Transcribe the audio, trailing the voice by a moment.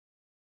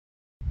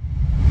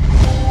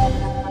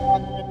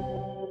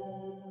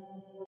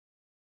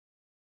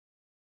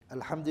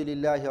الحمد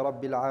لله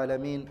رب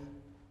العالمين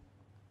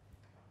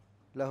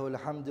له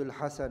الحمد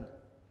الحسن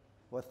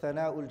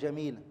والثناء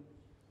الجميل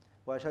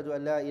وأشهد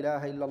أن لا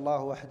إله إلا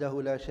الله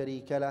وحده لا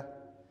شريك له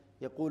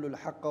يقول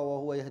الحق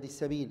وهو يهدي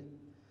السبيل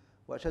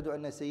وأشهد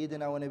أن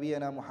سيدنا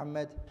ونبينا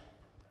محمد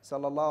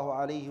صلى الله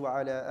عليه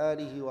وعلى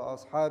آله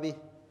وأصحابه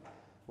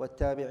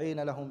والتابعين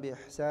لهم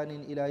بإحسان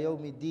إلى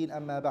يوم الدين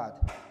أما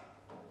بعد.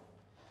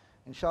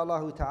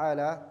 Inshallah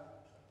ta'ala,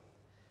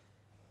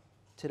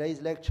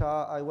 today's lecture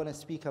I want to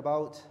speak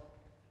about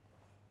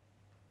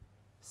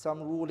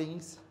some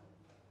rulings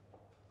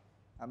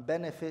and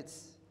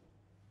benefits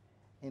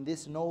in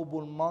this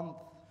noble month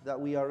that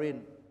we are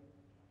in,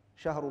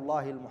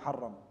 Shahrullah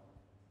al-Muharram.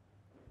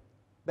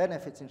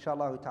 Benefits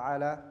inshallah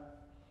ta'ala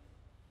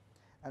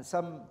and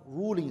some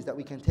rulings that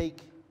we can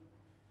take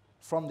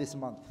from this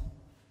month.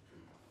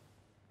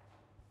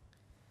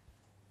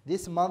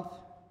 This month,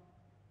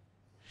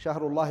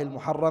 Shahrullah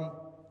al-Muharram,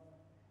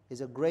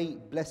 is a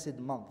great blessed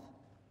month.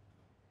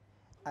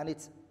 And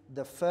it's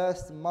the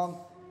first month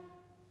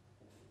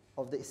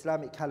of the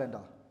Islamic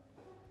calendar.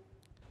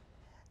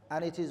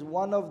 And it is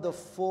one of the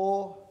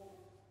 4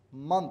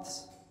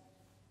 months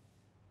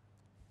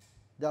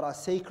that are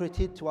sacred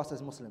to us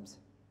as Muslims.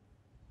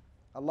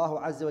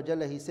 Allah Azza wa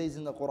Jalla, He says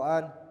in the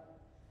Quran,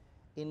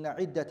 إِنَّ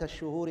عِدَّةَ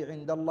الشُّهُورِ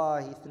عِنْدَ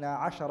اللَّهِ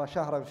 12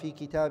 شهرا في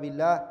كتاب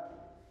الله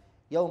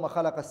يوم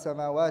خلق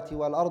السماوات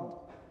والأرض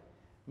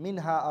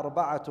منها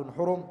 4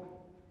 حرم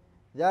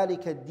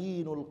ذلك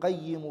الدين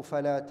القيم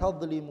فلا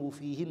تظلموا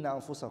فيهن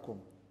أنفسكم.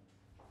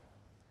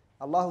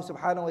 Allah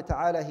subhanahu wa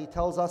ta'ala, He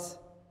tells us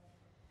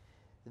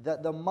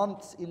that the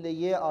months in the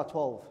year are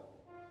 12.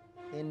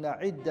 إِنَّ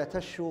عِدَّةَ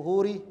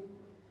الشُّهُورِ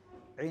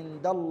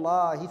عِنْدَ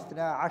اللَّهِ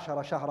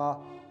 12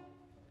 شهرا.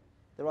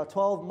 There are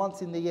 12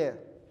 months in the year.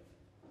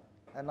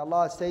 And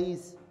Allah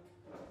says,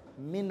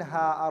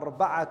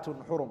 مِنْهَا 4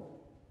 حُرُمْ.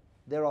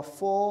 There are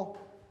 4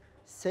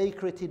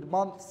 sacred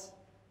months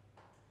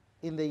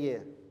in the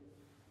year.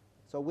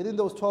 So within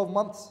those 12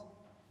 months,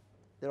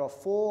 there are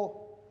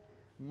 4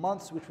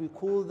 months which we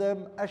call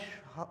them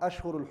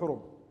Ashhur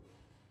al-Hurum.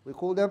 We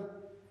call them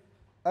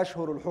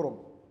Ashhur al-Hurum.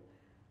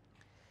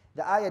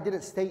 The ayah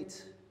didn't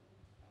state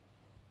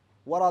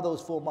what are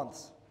those 4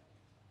 months.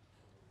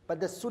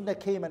 But the Sunnah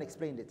came and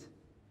explained it.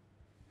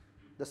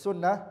 The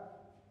Sunnah,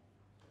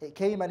 it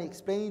came and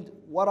explained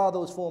what are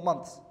those 4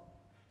 months.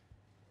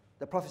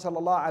 The Prophet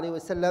sallallahu alaihi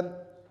wasallam,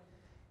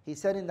 he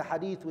said in the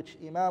hadith which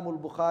Imam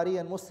al-Bukhari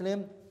and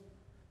Muslim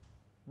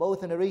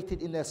both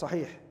narrated in their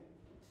Sahih,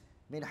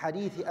 min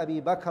hadith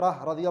Abi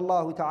Bakrah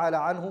radiyallahu ta'ala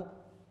anhu,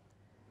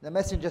 the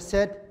Messenger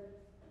said,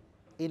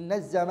 إِنَّ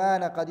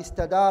الزَّمَانَ قَدْ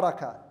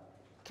اسْتَدَارَكَ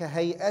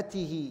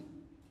كَهَيْئَتِهِ,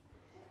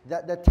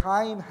 that the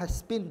time has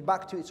spinned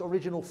back to its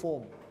original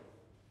form.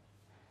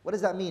 What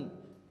does that mean?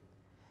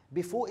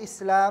 Before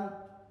Islam,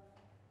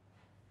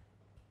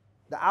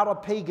 the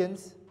Arab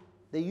pagans,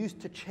 they used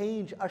to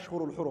change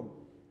Ashhur al-Hurum.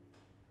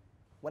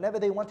 Whenever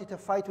they wanted to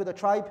fight with a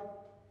tribe,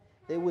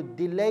 they would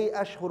delay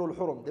Ashhur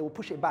al-Hurum. They would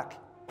push it back.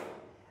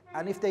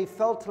 And if they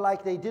felt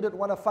like they didn't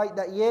want to fight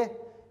that year,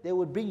 they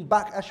would bring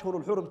back Ashhur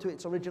al-Hurum to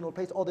its original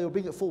place, or they would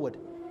bring it forward.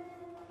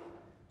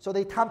 So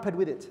they tampered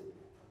with it.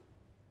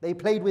 They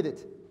played with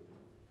it.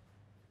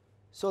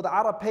 So the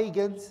Arab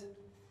pagans,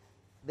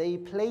 they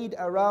played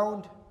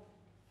around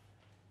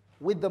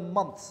with the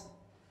months.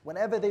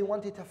 Whenever they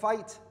wanted to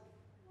fight,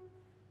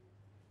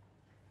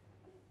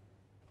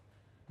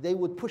 they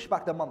would push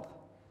back the month.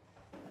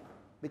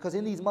 Because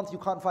in these months you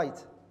can't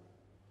fight.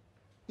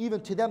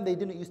 Even to them they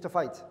didn't used to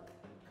fight.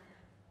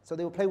 So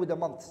they would play with the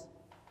months.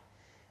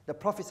 The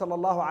Prophet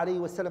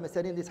ﷺ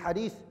said in this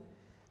hadith,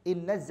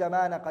 إِنَّ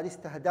الزَّمَانَ قَدْ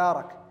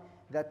اسْتَهْدَارَكَ,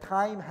 that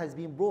time has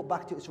been brought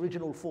back to its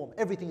original form.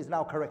 Everything is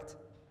now correct.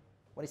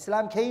 When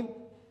Islam came,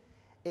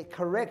 it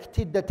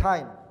corrected the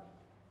time.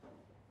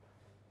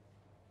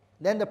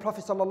 Then the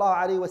Prophet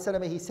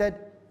ﷺ, he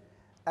said,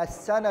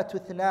 السَّنَةُ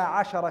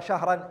 12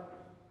 شهرا,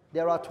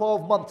 there are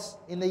 12 months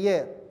in the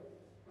year.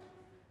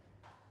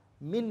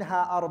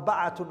 Minha 4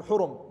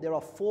 hurum, there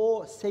are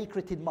 4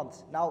 sacred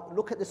months. Now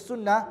look at the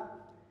Sunnah,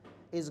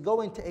 is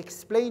going to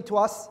explain to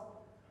us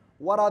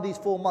what are these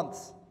 4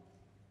 months.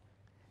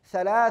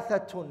 3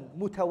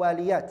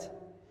 متواليات,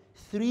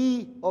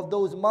 3 of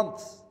those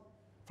months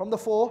from the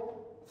 4,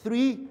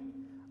 3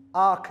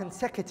 are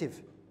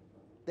consecutive.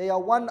 They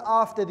are one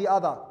after the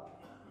other.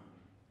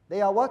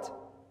 They are what?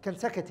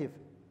 Consecutive.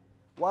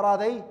 What are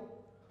they?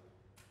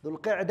 Dhul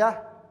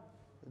Qa'dah,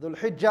 Dhul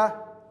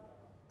Hijjah,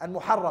 and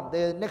Muharram.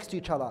 They're next to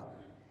each other.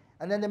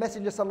 And then the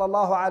Messenger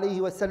sallallahu alayhi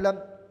wasallam,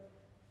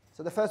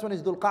 so the first one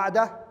is Dhul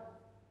Qa'dah,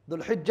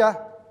 Dhul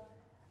Hijjah,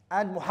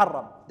 and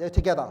Muharram. They're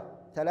together.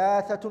 3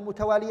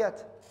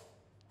 متواليات.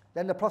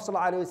 Then the Prophet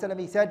sallallahu alayhi wasallam,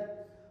 he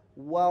said,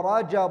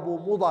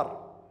 وَرَجَبُ مُضَرٍ.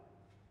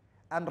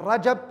 And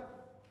Rajab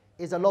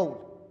is alone.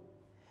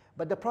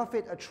 But the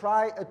Prophet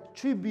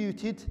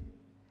attributed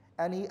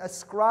and he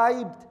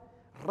ascribed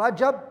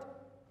Rajab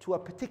to a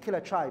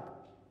particular tribe.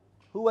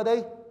 Who are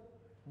they?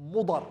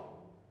 Mudar.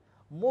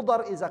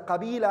 Mudar is a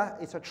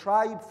qabila, it's a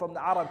tribe from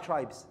the Arab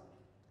tribes.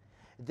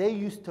 They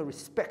used to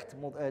respect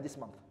this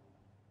month.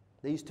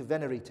 They used to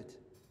venerate it.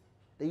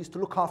 They used to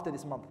look after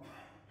this month.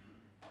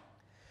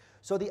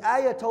 So the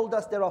ayah told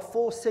us there are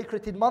 4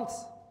 sacred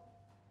months,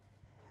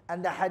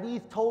 and the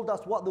hadith told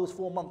us what those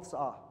 4 months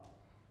are.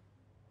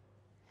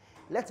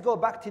 Let's go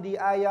back to the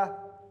ayah.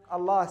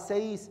 Allah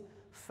says,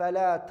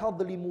 فَلَا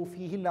تَظْلِمُوا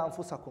فِيهِنَّ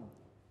أَنفُسَكُمْ.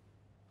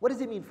 What does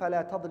it mean,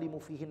 فَلَا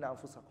تَظْلِمُوا فِيهِنَّ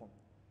أَنفُسَكُمْ?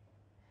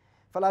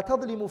 فَلَا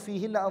تَظْلِمُوا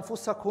فِيهِنَّ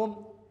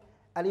أَنفُسَكُمْ.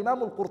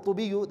 Al-Imam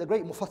al-Qurtubi, the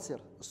great mufassir,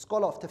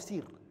 scholar of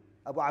tafsir,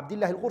 Abu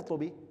Abdullah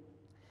al-Qurtubi,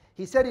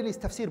 he said in his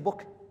tafsir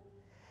book,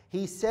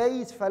 he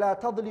says, فَلَا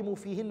تَظْلِمُوا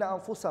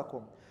فِيهِنَّ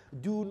أَنفُسَكُمْ.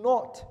 Do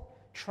not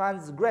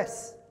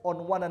transgress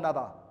on one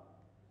another.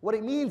 What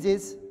it means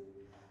is,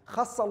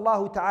 خص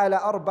الله تعالى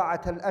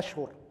أربعة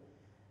الأشهر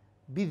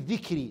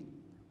بالذكر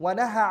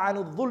ونهى عن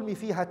الظلم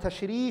فيها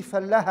تشريفا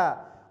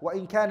لها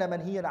وإن كان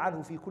منهيا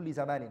عنه في كل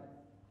زمان.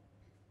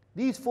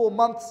 These 4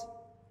 months,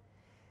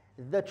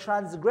 the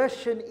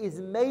transgression is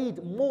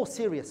made more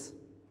serious.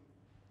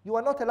 You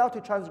are not allowed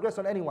to transgress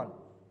on anyone.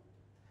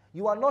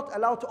 You are not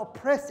allowed to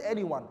oppress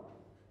anyone.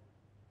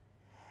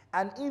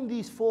 And in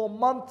these 4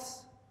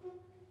 months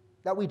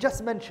that we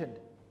just mentioned,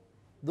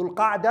 Dhul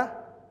Qa'dah,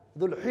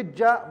 Dhul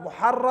Hijjah,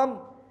 Muharram,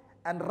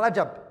 and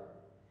Rajab,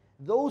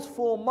 those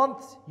 4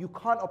 months you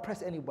can't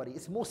oppress anybody.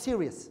 It's more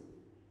serious.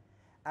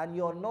 And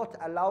you're not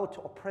allowed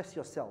to oppress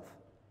yourself.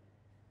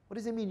 What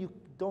does it mean you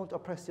don't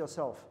oppress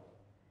yourself?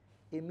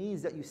 It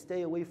means that you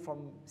stay away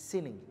from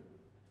sinning,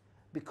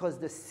 because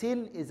the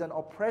sin is an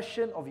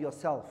oppression of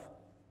yourself.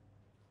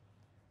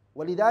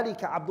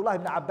 وَلِذَلِكَ Abdullah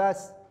ibn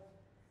Abbas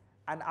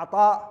and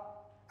Ata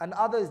and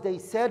others, they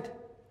said,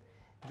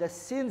 the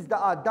sins that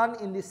are done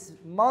in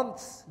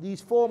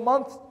these 4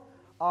 months,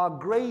 are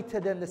greater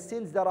than the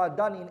sins that are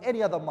done in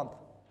any other month.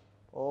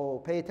 Oh,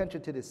 pay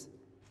attention to this.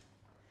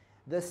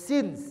 The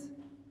sins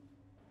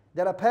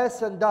that a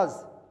person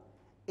does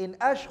in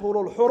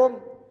Ashhurul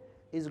Hurum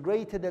is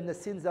greater than the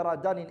sins that are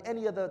done in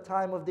any other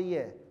time of the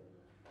year.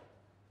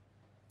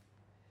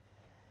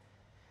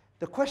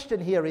 The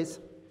question here is,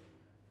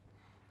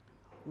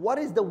 what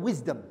is the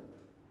wisdom?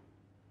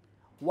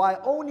 Why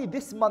only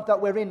this month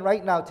that we're in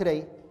right now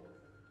today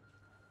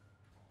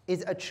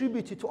is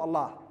attributed to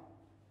Allah?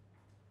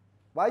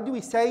 Why do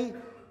we say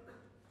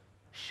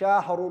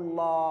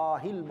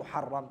Shahrullahil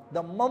Muharram,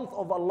 the month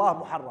of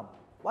Allah Muharram?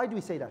 Why do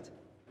we say that?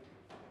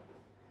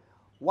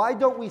 Why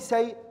don't we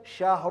say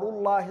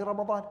Shahrullahi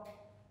Ramadan?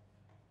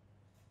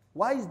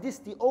 Why is this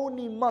the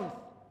only month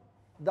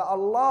that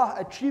Allah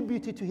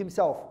attributed to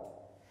Himself?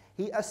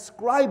 He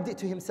ascribed it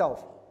to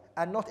Himself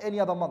and not any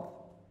other month.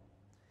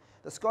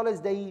 The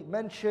scholars, they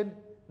mention,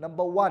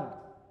 number 1,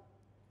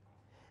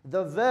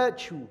 the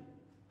virtue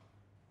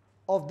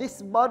of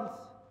this month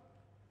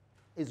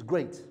is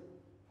great.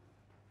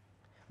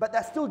 But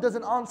that still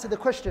doesn't answer the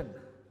question.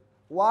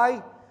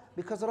 Why?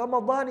 Because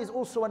Ramadan is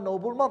also a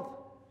noble month.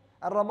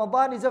 And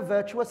Ramadan is a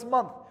virtuous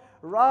month.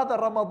 Rather,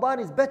 Ramadan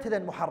is better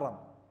than Muharram.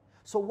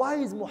 So why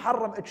is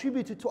Muharram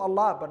attributed to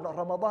Allah but not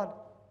Ramadan?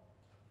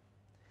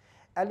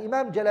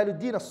 Al-Imam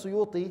Jalaluddin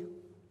al-Suyuti,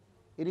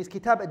 in his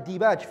kitab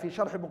Al-Dibaj fi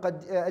Sharh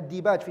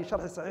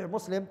Sahih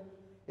Muslim,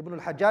 Ibn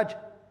al-Hajjaj,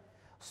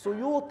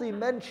 Suyuti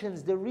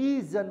mentions the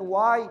reason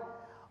why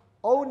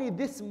only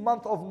this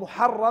month of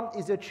Muharram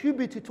is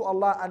attributed to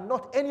Allah and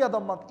not any other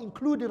month,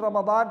 including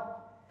Ramadan,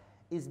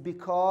 is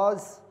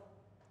because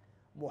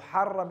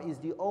Muharram is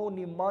the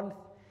only month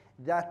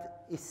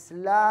that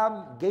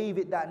Islam gave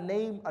it that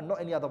name and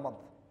not any other month.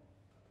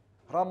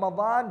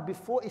 Ramadan,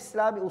 before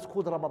Islam, it was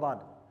called Ramadan.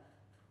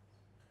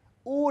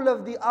 All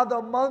of the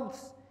other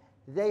months,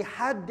 they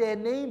had their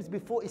names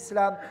before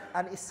Islam,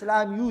 and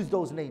Islam used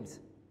those names.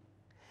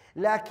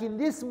 Like in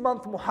this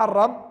month,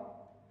 Muharram,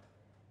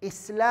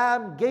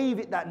 Islam gave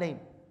it that name.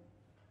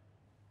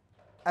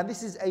 And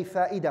this is a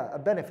fa'idah, a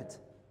benefit.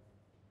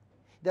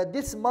 That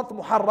this month,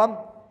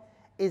 Muharram,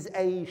 is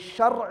a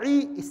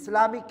Shar'i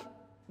Islamic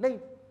name.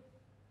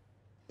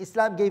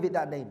 Islam gave it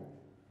that name.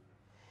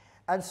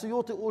 And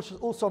Suyuti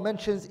also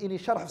mentions in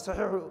his Sharh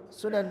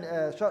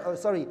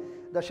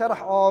the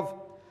Sharh of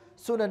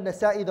Sunan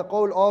Nasa'i, the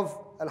qawl of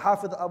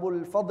Al-Hafidh Abu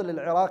al-Fadl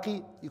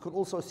al-Iraqi. You can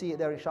also see it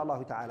there,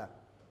 inshallah ta'ala.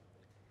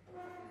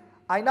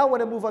 I now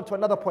want to move on to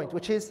another point,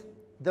 which is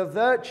the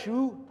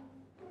virtue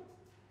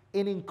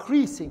in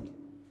increasing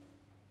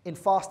in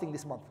fasting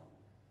this month.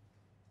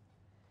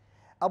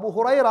 Abu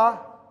Hurairah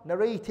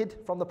narrated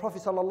from the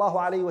Prophet sallallahu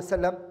alaihi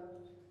wasallam,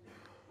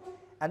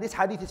 and this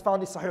hadith is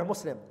found in Sahih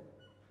Muslim,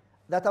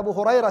 that Abu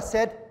Hurairah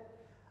said,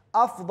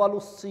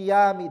 "Afdalu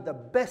siyami, the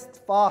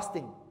best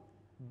fasting,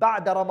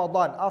 ba'da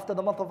Ramadan, after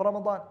the month of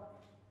Ramadan.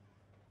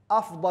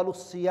 Afdalu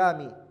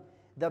siyami,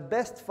 the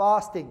best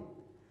fasting,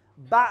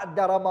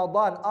 ba'da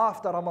Ramadan,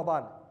 after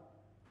Ramadan,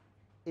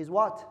 is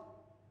what?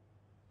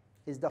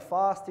 Is the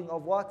fasting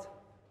of what?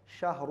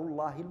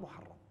 Shahrullahil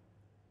Muharram.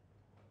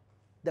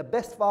 The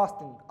best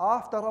fasting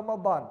after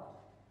Ramadan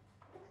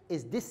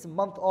is this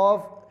month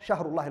of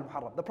Shahrullahil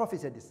Muharram. The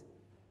Prophet said this.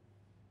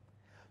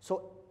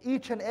 So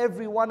each and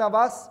every one of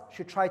us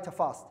should try to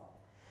fast.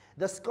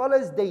 The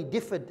scholars, they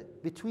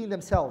differed between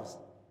themselves.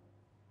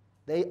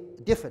 They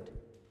differed.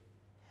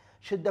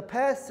 Should the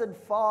person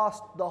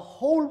fast the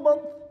whole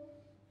month,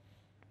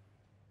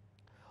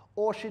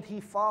 or should he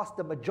fast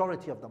the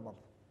majority of the month?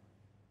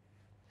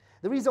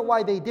 The reason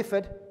why they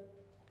differed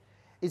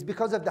is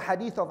because of the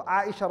hadith of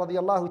Aisha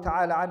radiallahu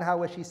ta'ala anha,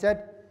 where she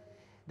said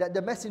that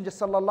the Messenger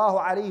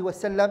sallallahu alayhi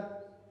wasallam,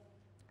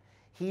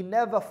 he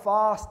never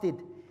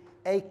fasted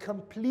a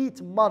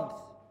complete month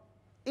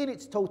in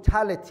its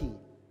totality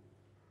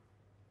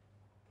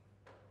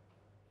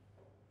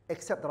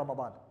except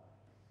Ramadan.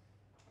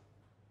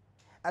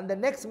 And the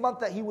next month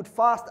that he would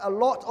fast a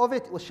lot of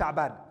it was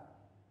Sha'ban.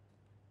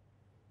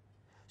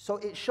 So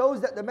it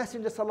shows that the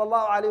Messenger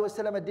sallallahu alaihi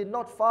wasallam did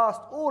not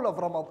fast all of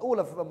Ramadan, all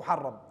of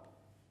Muharram,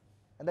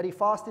 and that he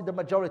fasted the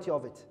majority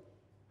of it.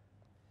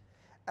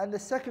 And the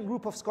second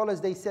group of scholars,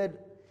 they said,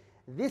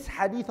 this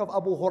hadith of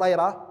Abu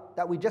Hurairah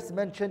that we just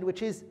mentioned,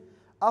 which is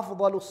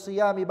أفضل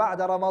الصيام بعد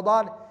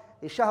رمضان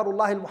شهر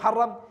الله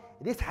المحرم,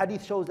 this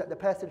hadith shows that the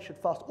person should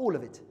fast all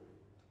of it.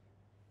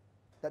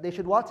 That they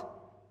should what?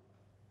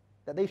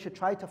 That they should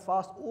try to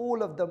fast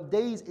all of the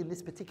days in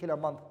this particular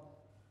month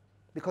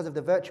because of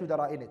the virtue that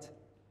are in it.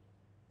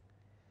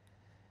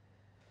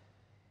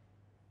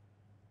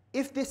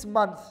 If this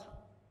month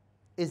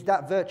is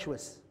that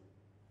virtuous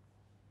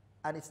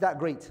and it's that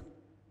great,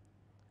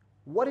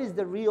 what is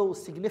the real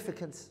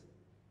significance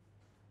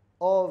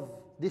of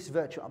this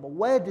virtue?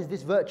 Where does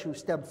this virtue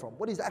stem from?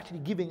 What is actually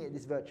giving it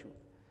this virtue?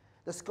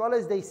 The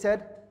scholars, they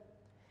said,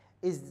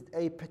 is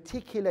a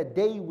particular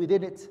day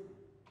within it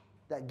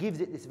that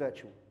gives it this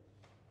virtue.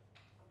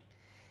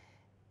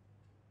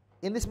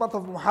 In this month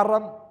of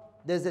Muharram,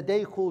 there's a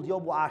day called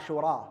Yawm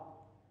Ashura,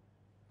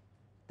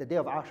 the day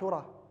of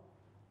Ashura.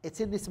 It's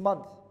in this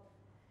month,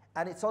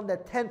 and it's on the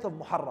 10th of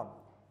Muharram.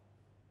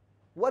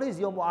 What is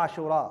Yawm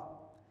Ashura?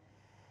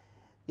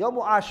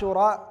 Yawm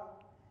Ashura,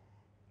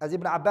 as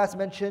Ibn Abbas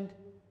mentioned,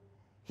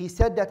 he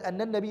said that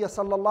أن النبي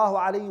صلى الله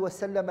عليه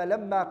وسلم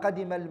لما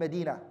قدم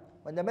المدينة,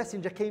 when the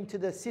messenger came to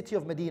the city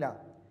of Medina.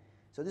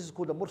 So this is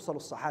called the Mursal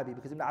al-Sahabi,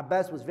 because Ibn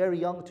Abbas was very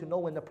young to know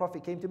when the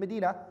Prophet came to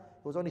Medina.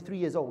 He was only 3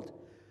 years old.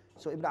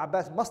 So Ibn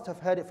Abbas must have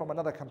heard it from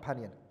another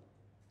companion.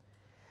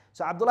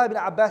 So Abdullah ibn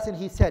Abbas,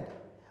 he said,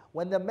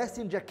 when the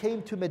messenger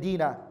came to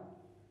Medina,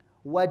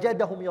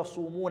 وَجَدَهُمْ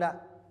يَصُومُونَ,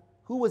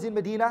 who was in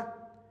Medina?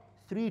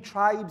 3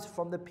 tribes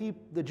from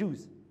the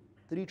Jews.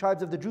 3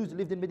 tribes of the Jews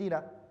lived in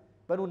Medina.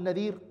 Banu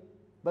Nadir,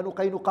 Banu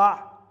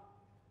Qaynuqa',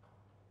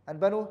 and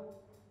Banu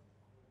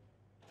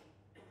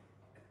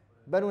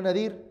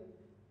Nadir,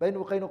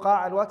 Banu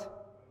Qaynuqa', and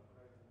what?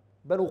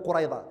 Banu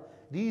Qurayza.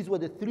 These were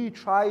the 3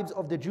 tribes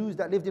of the Jews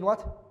that lived in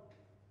what?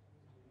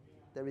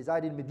 That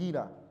reside in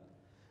Medina.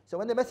 So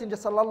when the Messenger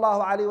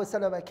sallallahu alaihi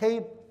wasallam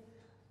came,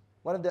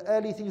 one of the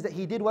early things that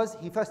he did was,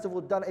 he first of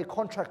all done a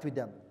contract with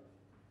them.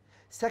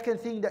 Second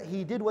thing that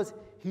he did was,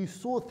 he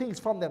saw things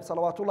from them,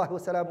 salawatullahi wa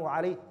salamu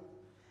alayhi.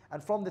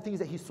 And from the things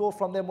that he saw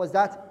from them was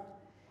that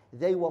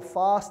they were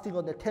fasting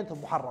on the 10th of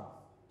Muharram.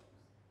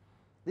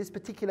 This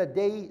particular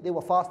day, they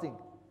were fasting.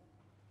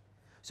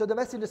 So the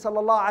Messenger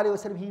sallallahu alaihi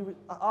wasallam, he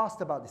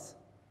asked about this.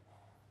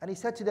 And he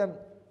said to them,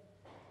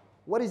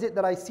 what is it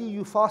that I see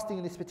you fasting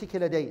in this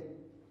particular day?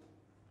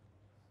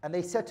 And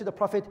they said to the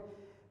Prophet,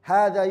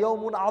 هذا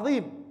يوم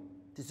عظيم.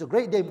 This is a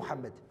great day,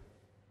 Muhammad.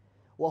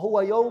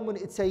 وهو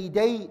يوم, it's a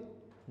day,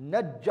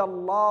 نجى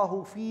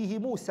الله فيه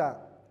موسى.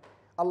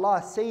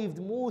 Allah saved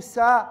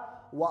Musa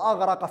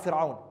وأغرق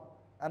فرعون.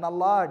 And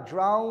Allah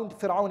drowned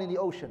Fir'aun in the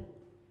ocean.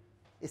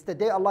 It's the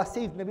day Allah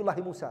saved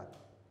Nabiullah Musa.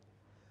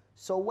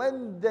 So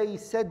when they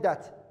said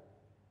that,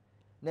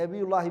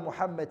 Nabiullah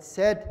Muhammad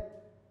said,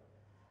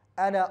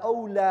 أنا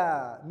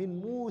أولى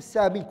من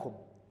موسى منكم.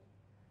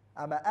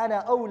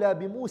 أنا أولى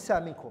بموسى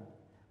منكم.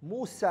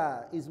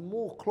 Musa is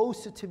more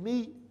closer to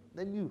me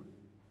than you.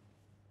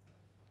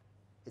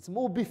 It's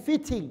more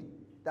befitting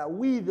that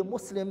we, the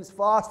Muslims,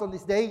 fast on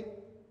this day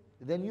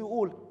than you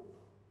all.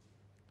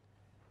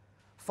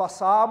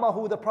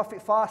 فَصَامَهُ, the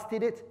Prophet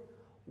fasted it.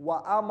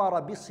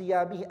 وَأَمَرَ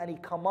بِصِيَامِهِ, and he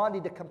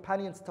commanded the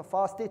companions to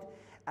fast it.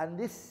 And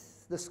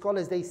this, the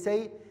scholars, they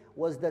say,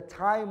 was the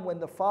time when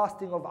the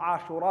fasting of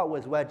Ashura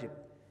was wajib.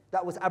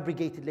 That was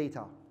abrogated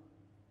later.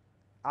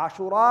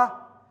 Ashura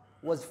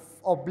was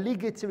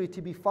obligatory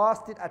to be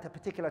fasted at a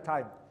particular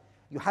time.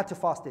 You had to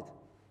fast it.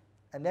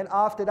 And then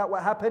after that,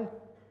 what happened?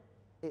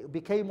 It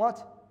became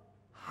what?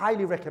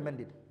 Highly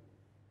recommended.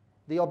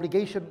 The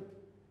obligation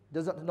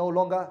doesn't no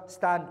longer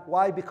stand.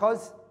 Why?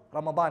 Because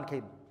Ramadan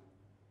came.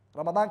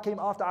 Ramadan came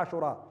after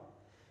Ashura.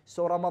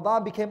 So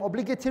Ramadan became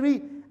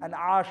obligatory and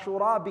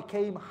Ashura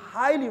became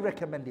highly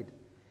recommended.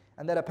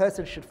 And that a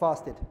person should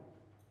fast it.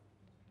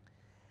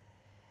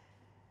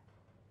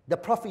 The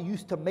Prophet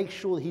used to make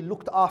sure he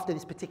looked after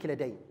this particular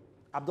day.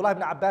 Abdullah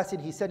ibn Abbas,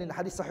 he said in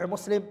Hadith Sahih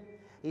Muslim,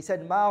 he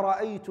said, مَا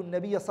رَأَيْتُ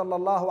النَّبِيَّ صَلَّى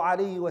اللَّهُ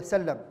عَلَيْهِ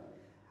وَسَلَّمَ.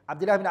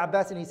 Abdullah ibn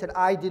Abbas, he said,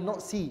 I did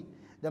not see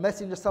the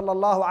Messenger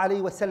sallallahu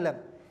alayhi wasallam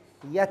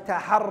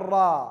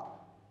يتحرى.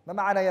 ما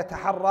معنى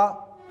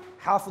يتحرى؟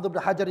 حافظ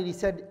ibn Hajar, he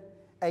said,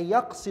 أن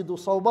يقصد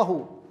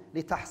صومه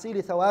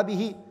لتحصيل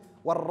ثوابه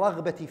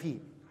والرغبة فيه.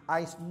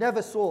 I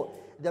never saw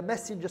the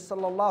Messenger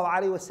sallallahu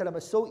alayhi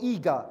wasallam so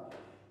eager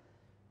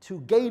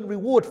to gain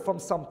reward from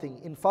something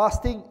in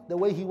fasting the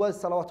way he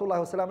was salawatullahi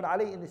wa salamun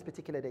alayhi in this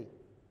particular day.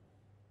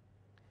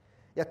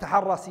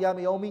 يتحرى صيام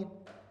يوم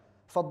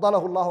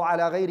فضله الله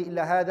على غير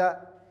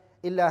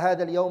إلا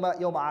هذا اليوم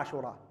يوم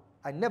عاشوراء.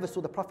 I never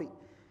saw the Prophet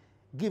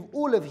give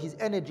all of his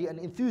energy and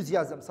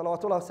enthusiasm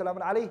salawatullahi wa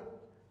salamun alayhi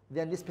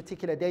than this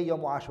particular day,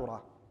 Yawm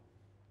Ashura.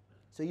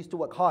 So he used to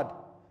work hard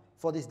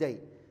for this day.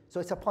 So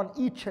it's upon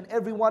each and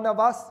every one of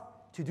us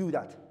to do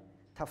that,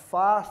 to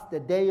fast the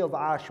day of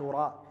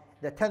Ashura,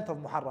 the 10th of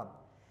Muharram.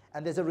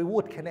 And there's a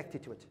reward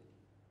connected to it.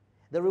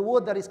 The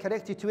reward that is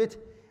connected to it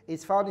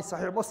is found in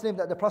Sahih Muslim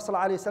that the Prophet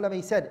ﷺ,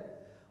 he said,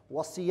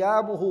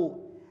 وَصِيَامُهُ,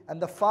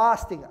 and the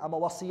fasting,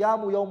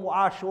 وَصِيَامُ يَوْمُ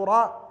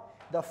عَاشُورَا,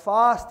 the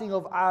fasting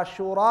of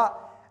Ashura,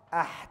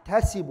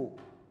 أَحْتَسِبُ.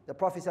 The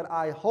Prophet said,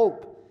 I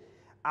hope,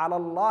 على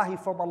الله,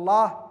 from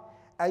Allah,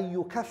 أن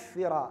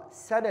يكفر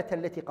سنة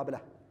التي قبله.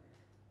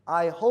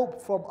 I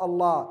hope from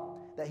Allah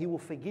that He will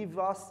forgive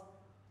us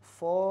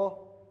for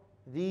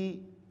the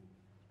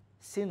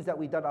sins that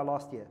we done our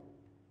last year.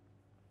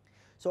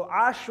 So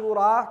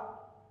Ashura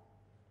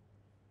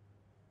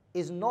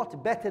is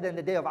not better than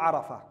the day of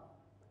Arafah.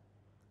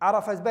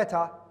 Arafah is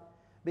better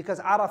because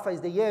Arafah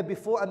is the year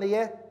before and the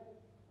year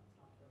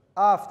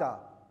after.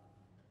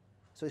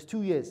 So it's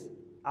 2 years,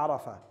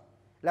 Arafah.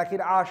 Like in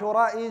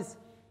Ashura is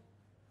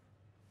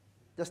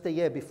just the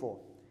year before.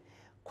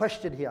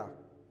 Question here.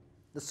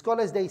 The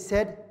scholars, they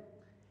said,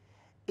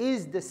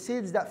 is the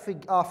sins that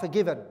are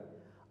forgiven,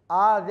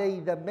 are they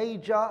the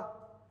major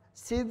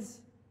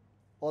sins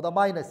or the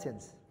minor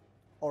sins?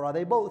 Or are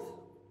they both?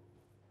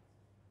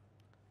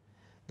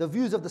 The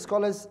views of the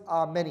scholars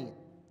are many.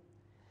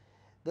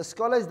 The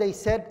scholars, they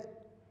said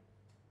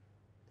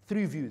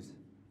 3 views.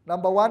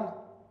 Number 1,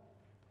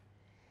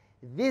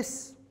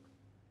 this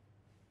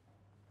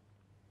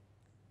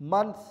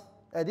month,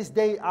 this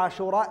day,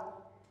 Ashura,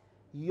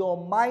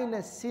 your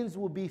minor sins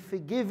will be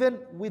forgiven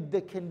with the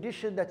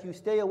condition that you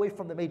stay away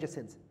from the major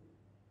sins.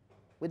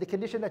 With the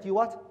condition that you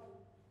what?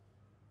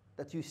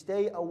 That you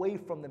stay away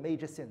from the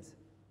major sins.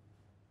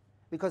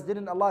 Because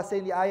didn't Allah say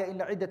in the ayah,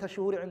 إِنَّ عِدَّةَ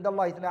الشُّهُورِ عِنْدَ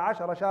اللَّهِ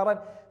 12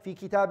 شهرا في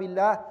كتاب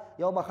الله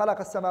يوم خلق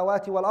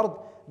السماوات والأرض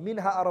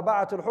منها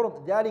أربعة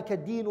الحرم ذلك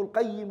الدين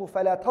القيم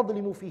فلا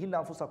تظلموا فيهن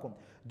أنفسكم.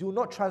 Do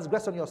not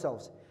transgress on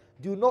yourselves.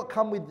 Do not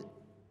come with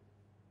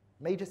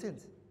major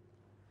sins.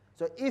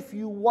 So if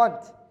you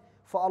want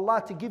for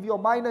Allah to give your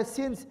minor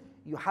sins,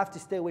 you have to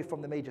stay away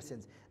from the major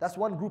sins. That's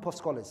one group of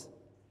scholars.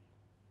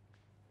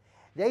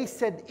 They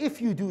said if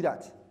you do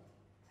that,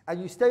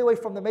 and you stay away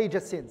from the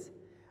major sins,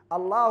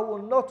 Allah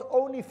will not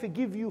only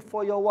forgive you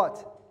for your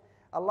what?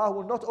 Allah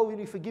will not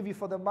only forgive you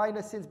for the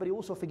minor sins, but He will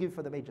also forgive you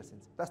for the major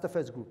sins. That's the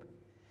first group.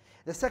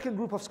 The second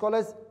group of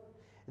scholars,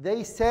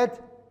 they said,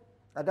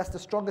 and that's the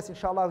strongest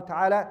inshallah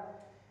ta'ala,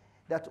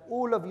 that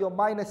all of your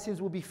minor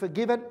sins will be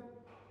forgiven,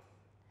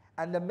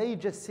 and the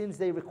major sins,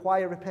 they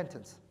require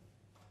repentance.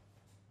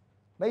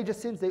 Major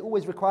sins, they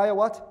always require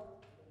what?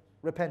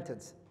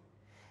 Repentance.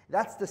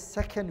 That's the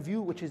second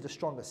view, which is the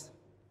strongest.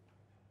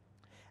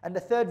 And the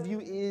third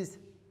view is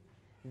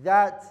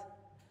that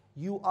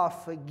you are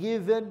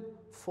forgiven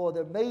for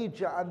the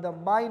major and the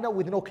minor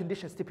with no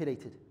condition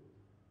stipulated.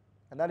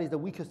 And that is the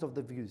weakest of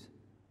the views.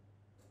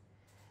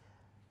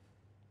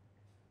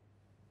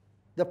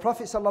 The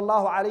Prophet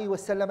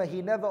ﷺ,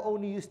 he never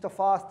only used to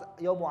fast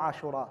Yawm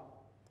Ashura,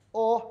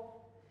 or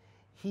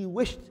he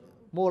wished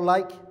more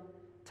like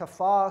to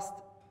fast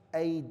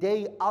a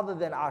day other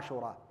than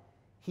Ashura.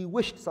 He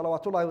wished,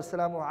 salawatullahi wa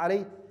salamu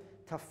alayhi,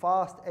 to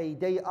fast a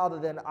day other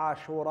than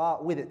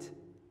Ashura with it.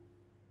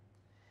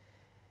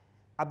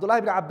 Abdullah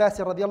ibn Abbas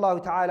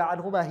radiallahu ta'ala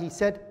anhuma, he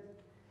said,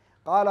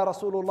 قال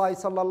رسول الله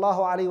صلى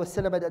الله عليه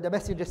وسلم, the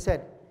messenger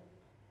said,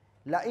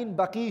 لَإِن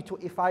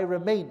بَقِيتُ, if I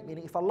remain,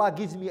 meaning if Allah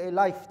gives me a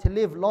life to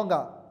live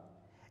longer,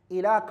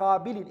 إِلَىٰ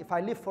قَابِلٍ, if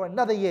I live for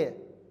another year,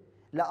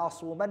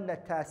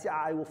 لَأَصُومَنَّ التَّاسِعَ,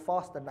 I will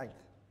fast the 9th.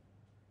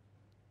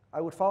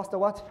 I would fast the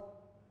what?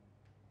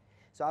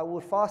 So I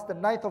will fast the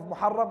 9th of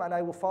Muharram and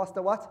I will fast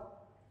the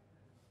what?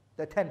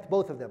 The 10th,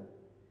 both of them.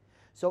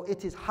 So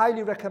it is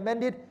highly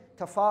recommended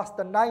to fast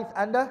the 9th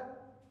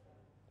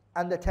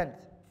and the 10th.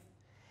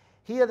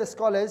 Here the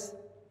scholars,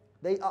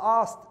 they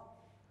are asked,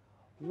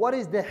 what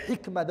is the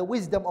hikmah, the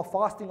wisdom of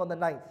fasting on the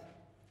 9th?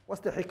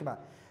 What's the hikmah?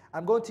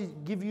 I'm going to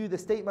give you the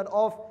statement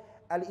of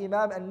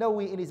Al-Imam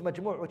An-Nawawi in his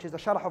Majmu', which is the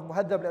Sharh of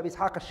Muhaddab Abi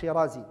Ishaq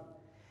Al-Shirazi.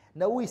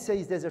 Nawawi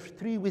says there's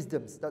 3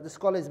 wisdoms that the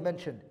scholars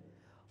mentioned.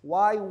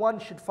 Why one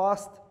should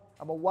fast,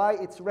 and why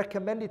it's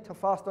recommended to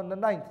fast on the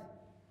 9th.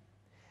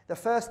 The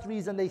first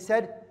reason they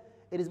said,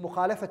 it is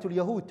mukhalafatul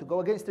Yahud, to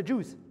go against the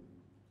Jews.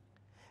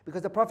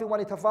 Because the Prophet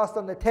wanted to fast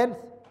on the 10th,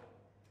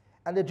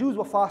 and the Jews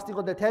were fasting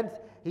on the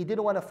 10th, he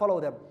didn't want to follow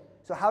them.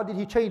 So how did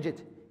he change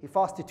it? He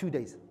fasted 2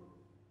 days.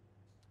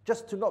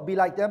 Just to not be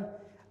like them,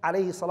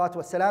 alayhi salatu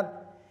wasalam.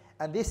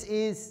 And this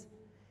is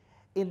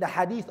in the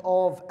hadith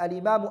of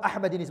Al-Imam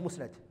Ahmad in his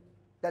Musnad.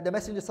 That the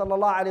Messenger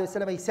sallallahu alayhi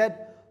wasallam, he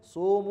said,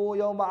 Sumu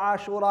yawma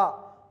Ashura,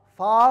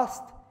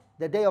 fast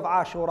the day of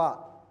Ashura.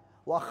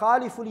 Wa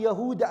khaliful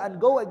Yahuda, and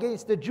go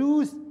against the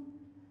Jews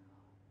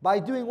by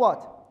doing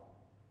what?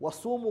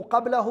 وَصُومُوا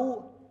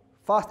قَبْلَهُ,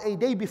 fast a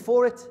day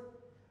before it,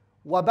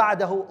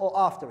 وَبَعْدَهُ, or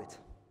after it.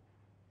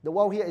 The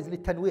waw here is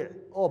لِلتَّنْوِيع,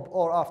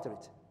 or after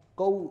it.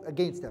 Go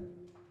against them.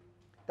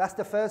 That's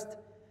the first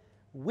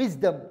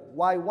wisdom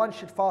why one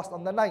should fast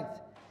on the 9th.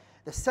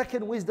 The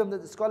second wisdom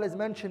that the scholars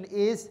mention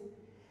is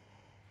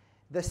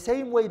the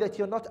same way that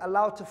you're not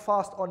allowed to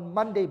fast on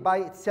Monday by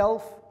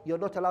itself, you're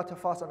not allowed to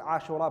fast on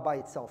Ashura by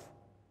itself.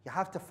 You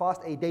have to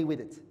fast a day with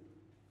it.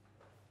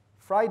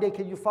 Friday,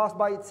 can you fast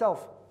by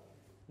itself?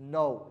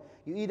 No.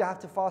 You either have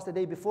to fast a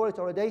day before it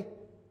or a day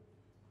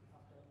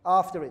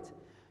after it.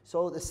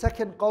 So the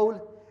second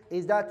qawl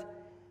is that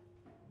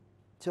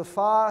to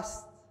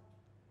fast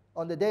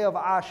on the day of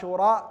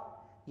Ashura,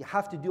 you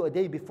have to do a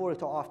day before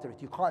it or after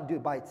it. You can't do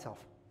it by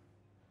itself.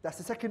 That's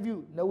the second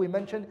view. Now we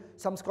mentioned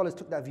some scholars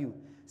took that view,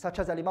 such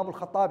as Imam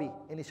al-Khattabi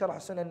in his Sharh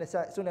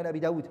Sunan Abi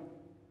Dawud.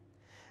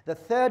 The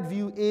third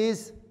view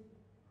is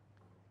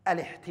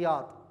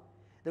al-ihtiyat.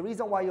 The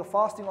reason why you're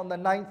fasting on the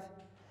 9th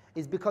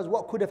is because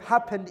what could have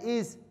happened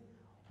is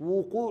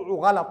wuqu'u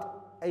ghalat.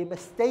 A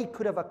mistake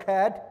could have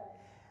occurred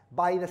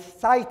by the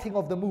sighting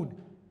of the moon.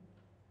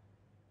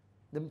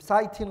 The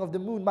sighting of the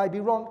moon might be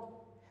wrong,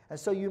 and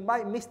so you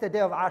might miss the day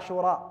of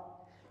Ashura.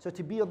 So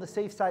to be on the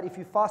safe side, if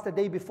you fast a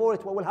day before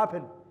it, what will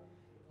happen?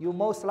 You'll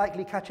most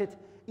likely catch it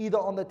either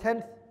on the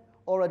 10th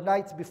or a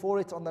night before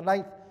it on the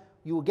 9th.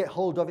 You will get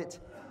hold of it.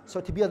 So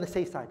to be on the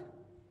safe side.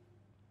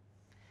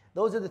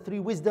 Those are the three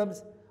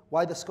wisdoms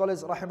why the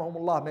scholars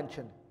rahimahumullah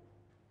mention.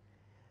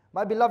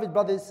 My beloved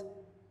brothers,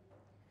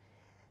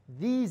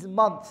 these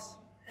months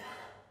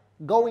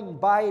going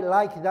by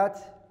like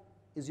that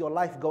is your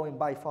life going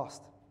by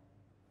fast.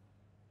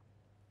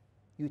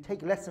 You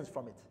take lessons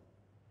from it.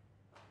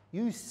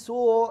 You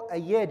saw a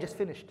year just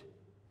finished.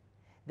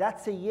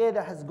 That's a year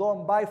that has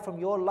gone by from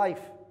your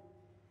life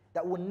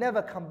that will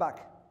never come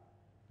back.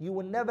 You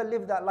will never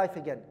live that life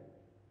again.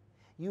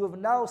 You have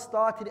now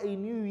started a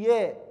new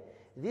year.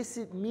 This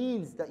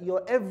means that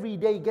you're every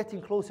day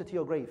getting closer to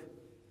your grave.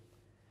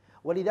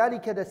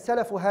 وَلِذَلِكَ the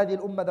salaf هذه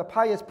الأمة, the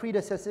pious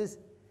predecessors,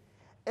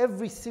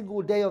 every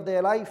single day of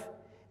their life,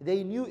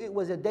 they knew it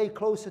was a day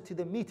closer to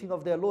the meeting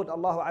of their Lord,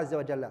 Allah Azza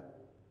wa Jalla.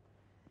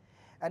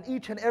 And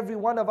each and every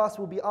one of us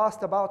will be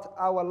asked about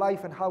our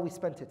life and how we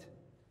spent it.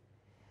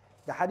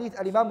 The hadith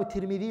Al-Imam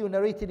Al-Tirmidhi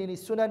narrated in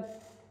his Sunan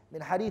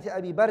min hadith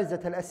Abi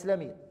Barzat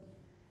Al-Aslami,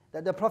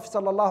 that the Prophet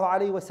sallallahu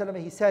alayhi wa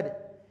sallam, he said,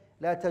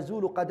 لا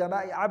تزول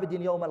قدماء عبد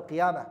يوم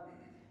القيامة.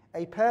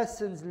 A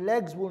person's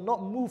legs will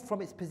not move from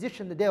its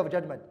position the day of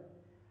judgment.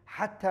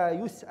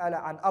 حتى يسأل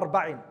عن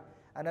أربع.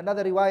 And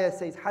another riwayah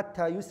says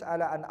حتى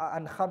يسأل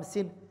عن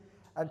خمس,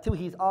 until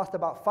he's asked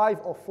about 5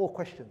 or 4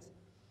 questions.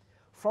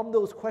 From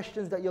those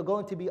questions that you're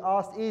going to be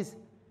asked is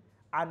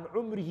عن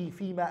عمره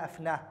فيما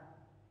أفناه.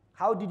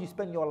 How did you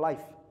spend your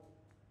life?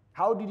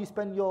 How did you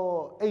spend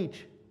your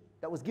age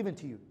that was given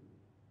to you?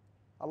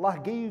 Allah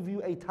gave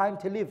you a time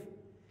to live.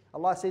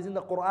 Allah says in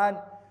the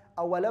Quran,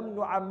 أَوَلَمْ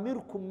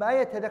نُعَمِّرْكُمْ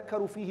مَا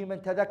يَتَذَكَّرُ فِيهِ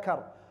مَنْ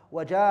تَذَكَّرُ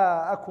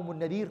وَجَاءَكُمُ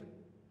النَّذِيرُ.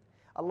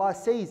 Allah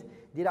says,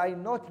 did I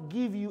not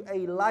give you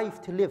a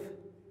life to live?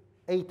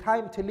 A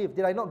time to live?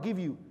 Did I not give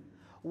you?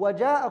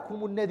 وَجَاءَكُمُ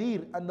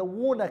النَّذِيرُ, and the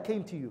warner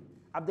came to you.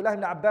 Abdullah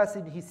ibn Abbas,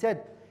 he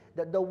said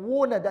that the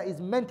warner that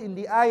is meant in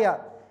the ayah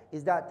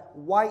is that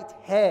white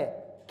hair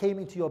came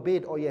into your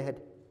beard or your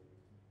head.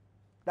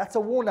 That's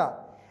a warner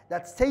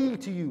that's saying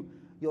to you,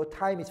 your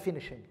time is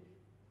finishing.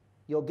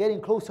 You're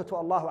getting closer to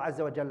Allah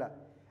Azza wa Jalla.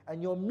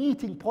 And your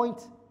meeting point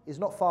is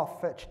not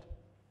far-fetched.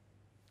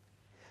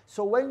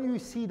 So when you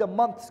see the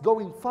months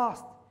going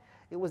fast,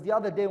 it was the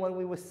other day when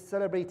we were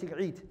celebrating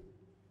Eid.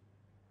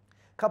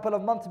 A couple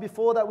of months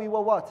before that we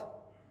were what?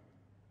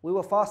 We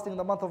were fasting in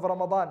the month of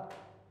Ramadan.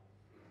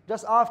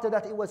 Just after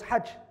that it was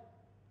Hajj.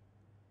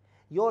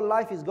 Your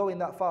life is going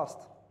that fast.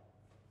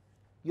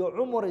 Your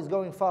umrah is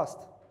going fast.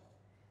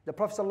 The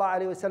Prophet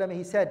ﷺ,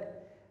 he said,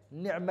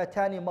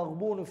 نِعْمَتَانِ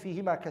مَغْبُونٌ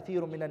فِيهِمَا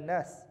كَثِيرٌ مِنَ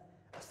النَّاسِ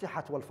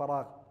الصِّحَّةُ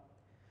وَالْفَرَاغُ.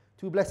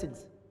 2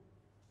 blessings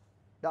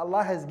that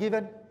Allah has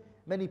given,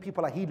 many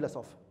people are heedless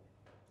of.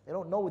 They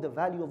don't know the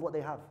value of what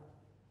they have.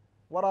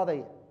 What are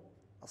they?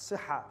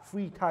 As-sihha,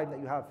 free time that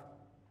you have.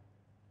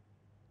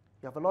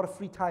 You have a lot of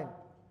free time.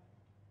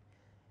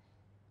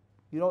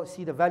 You don't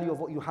see the value of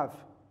what you have.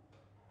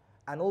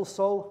 And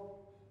also,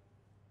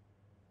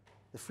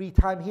 the free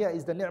time here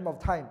is the ni'mah of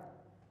time.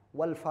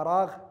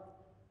 Wal-faragh,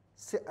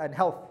 and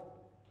health.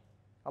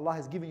 Allah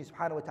has given you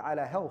subhanahu wa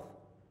ta'ala health.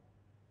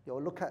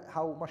 Look at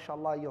how,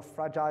 mashallah, you're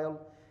fragile.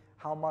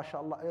 How,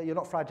 mashallah, you're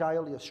not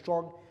fragile, you're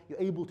strong.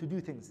 You're able to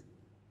do things.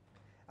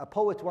 A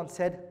poet once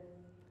said,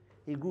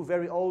 he grew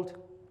very old.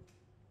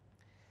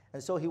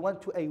 And so he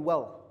went to a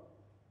well.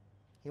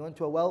 He went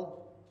to a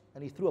well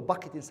and he threw a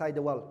bucket inside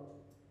the well.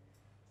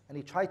 And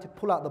he tried to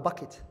pull out the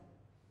bucket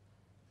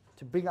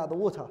to bring out the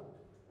water.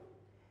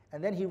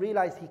 And then he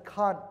realized he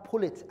can't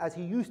pull it as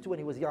he used to when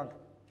he was young.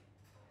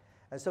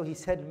 And so he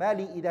said,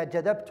 مَالِي إِذَا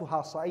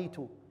جَدَبْتُهَا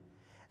صَعِيتُ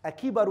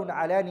أَكِبَرٌ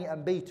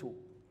عَلَانِي أَنْبَيْتُ.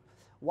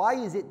 Why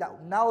is it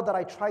that now that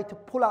I try to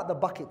pull out the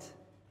bucket,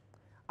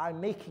 I'm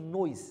making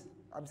noise?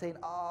 I'm saying,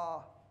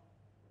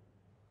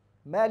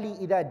 Mali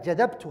إذا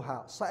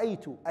جذبتها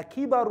صعيت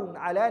أكبر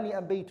علاني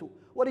أنبيت.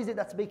 What is it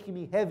that's making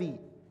me heavy?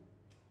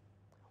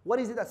 What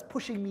is it that's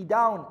pushing me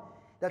down?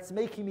 That's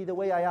making me the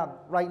way I am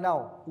right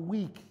now,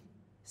 weak,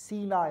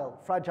 senile,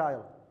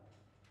 fragile.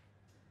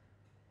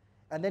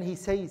 And then he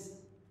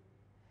says,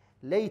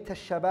 ليت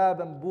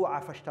الشباب انبوع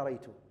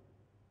فاشتريت.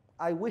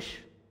 I wish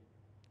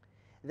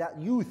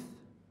that youth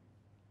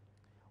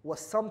was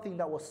something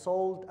that was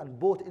sold and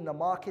bought in the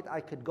market. I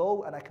could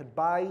go and I could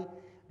buy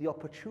the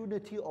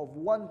opportunity of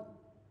once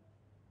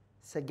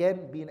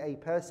again being a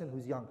person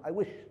who's young. I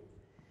wish.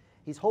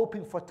 He's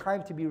hoping for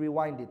time to be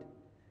rewinded,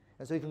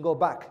 and so he can go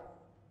back.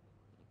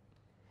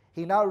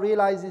 He now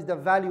realizes the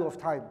value of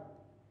time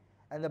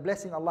and the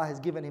blessing Allah has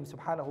given him,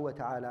 subhanahu wa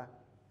ta'ala.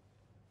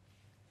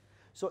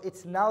 So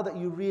it's now that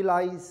you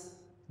realize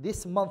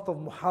this month of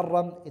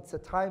Muharram, it's a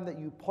time that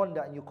you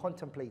ponder and you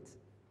contemplate.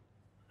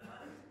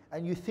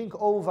 And you think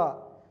over,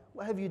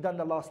 what have you done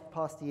the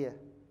past year?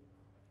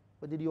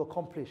 What did you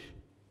accomplish?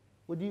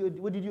 What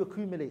did you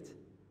accumulate?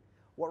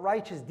 What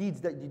righteous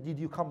deeds did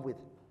you come with?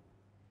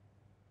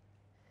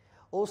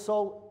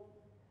 Also,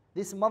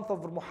 this month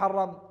of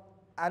Muharram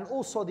and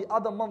also the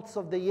other months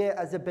of the year,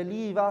 as a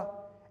believer,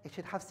 it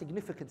should have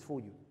significance for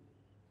you.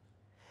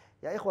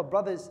 Ya ikhwa,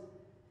 brothers,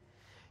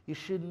 you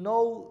should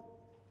know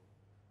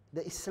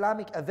the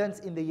Islamic events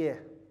in the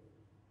year.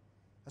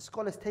 The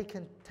scholars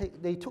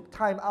they took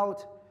time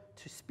out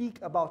to speak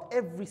about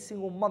every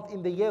single month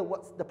in the year,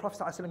 what the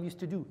Prophet ﷺ used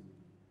to do,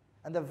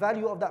 and the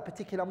value of that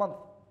particular month.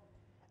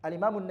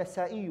 Al-Imam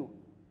al-Nasa'i,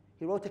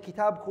 he wrote a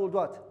kitab called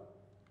what?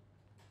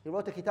 He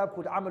wrote a kitab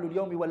called Amal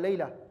al-Yawmi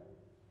wal-Layla.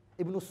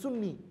 Ibn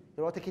Sunni,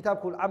 he wrote a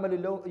kitab called Amal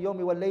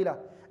al-Yawmi wal-Layla.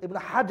 Ibn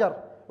Hajar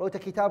wrote a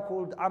kitab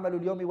called Amal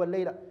al-Yawmi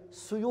wal-Layla.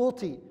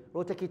 Suyuti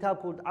wrote a kitab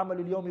called Amal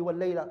al-Yawmi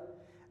wal-Layla.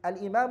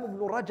 Al-Imam ibn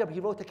Rajab, he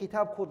wrote a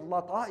kitab called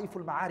Lata'if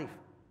al-Ma'arif.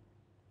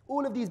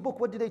 All of these books,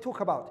 what do they talk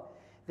about?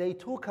 They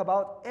talk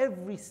about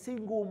every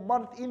single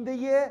month in the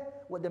year,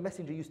 what the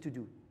Messenger used to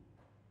do.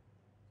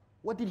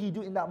 What did he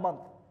do in that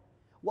month?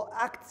 What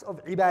acts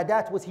of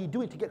ibadat was he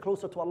doing to get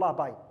closer to Allah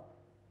by?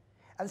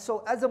 And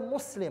so as a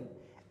Muslim,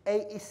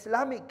 a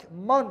Islamic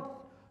month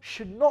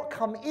should not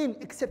come in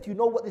except you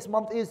know what this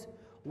month is.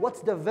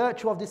 What's the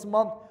virtue of this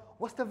month?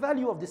 What's the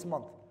value of this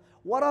month?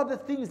 What are the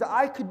things that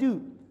I could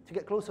do to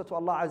get closer to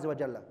Allah Azza wa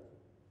Jalla?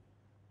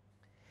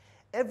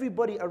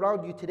 Everybody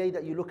around you today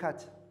that you look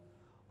at,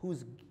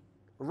 who's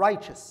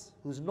righteous,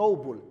 who's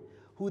noble,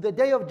 who the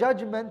day of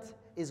judgment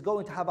is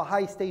going to have a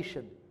high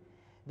station,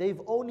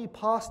 they've only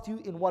passed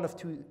you in one of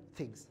two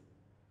things.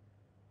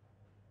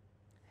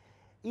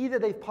 Either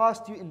they've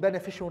passed you in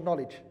beneficial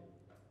knowledge,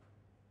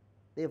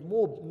 they have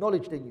more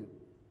knowledge than you.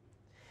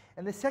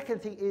 And the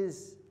second thing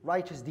is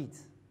righteous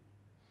deeds.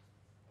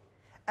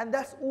 And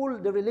that's all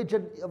the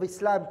religion of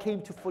Islam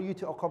came to for you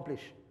to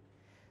accomplish.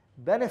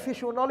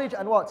 Beneficial knowledge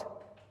and what?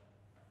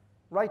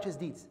 Righteous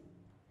deeds.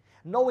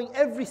 Knowing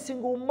every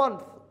single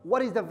month,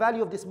 what is the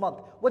value of this month?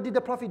 What did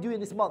the Prophet do in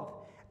this month?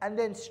 And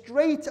then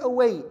straight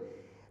away,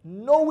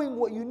 knowing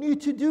what you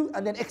need to do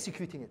and then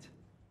executing it.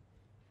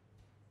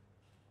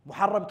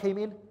 Muharram came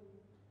in.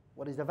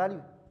 What is the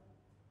value?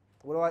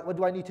 What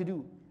do I need to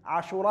do?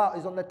 Ashura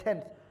is on the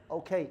 10th.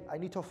 Okay, I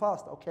need to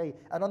fast. Okay.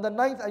 And on the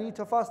 9th, I need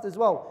to fast as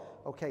well.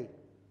 Okay.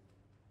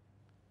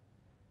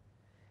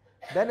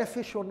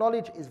 Beneficial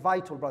knowledge is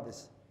vital,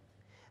 brothers.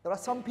 There are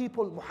some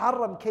people,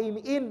 Muharram came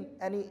in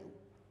and he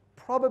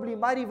probably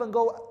might even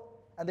go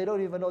and they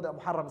don't even know that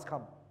Muharram's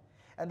come.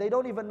 And they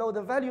don't even know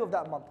the value of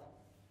that month.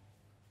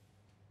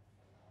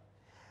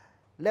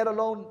 Let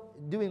alone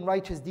doing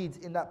righteous deeds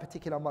in that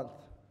particular month.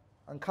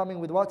 And coming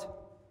with what?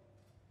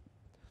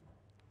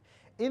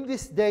 In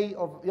this day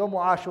of Yawm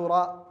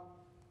Ashura,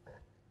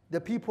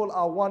 the people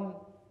are one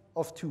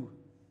of two.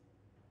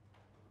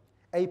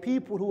 A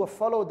people who have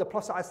followed the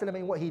Prophet ﷺ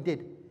in what he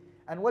did.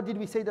 And what did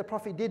we say the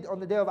Prophet did on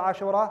the day of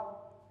Ashura?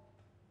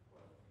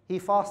 He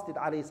fasted,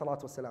 alayhi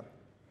salatu wasalam.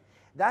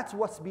 That's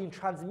what's been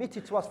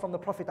transmitted to us from the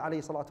Prophet,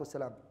 alayhi salatu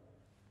wasalam.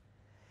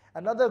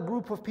 Another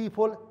group of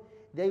people,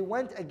 they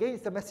went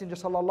against the Messenger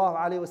sallallahu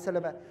alayhi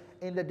wasallam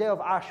in the day of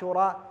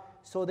Ashura,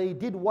 so they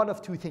did one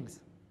of two things.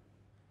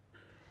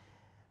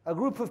 A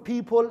group of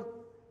people,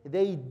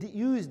 they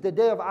used the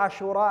day of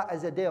Ashura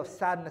as a day of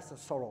sadness and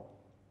sorrow,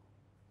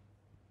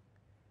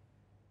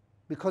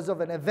 because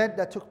of an event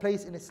that took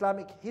place in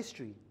Islamic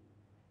history.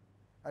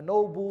 A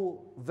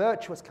noble,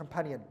 virtuous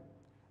companion,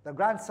 the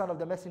grandson of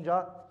the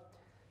Messenger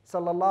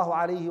sallallahu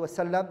alayhi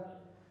wasallam,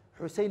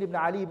 Hussein ibn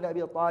Ali ibn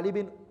Abi Talib.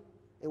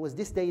 It was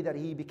this day that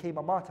he became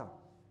a martyr,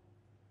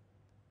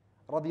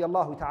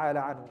 radiyallahu ta'ala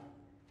anhu,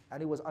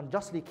 and he was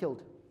unjustly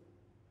killed.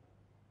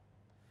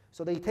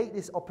 So they take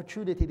this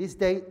opportunity, this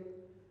day,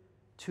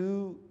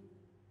 to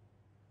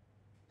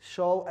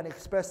show and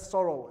express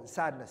sorrow and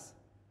sadness.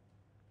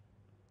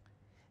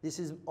 This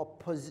is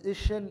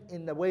opposition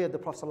in the way of the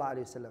Prophet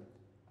ﷺ.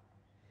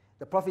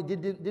 The Prophet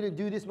didn't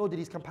do this, nor did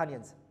his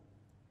companions.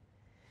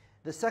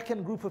 The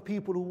second group of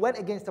people who went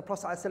against the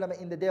Prophet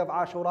ﷺ in the day of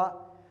Ashura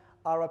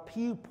are a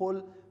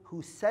people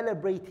who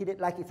celebrated it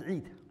like it's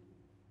Eid.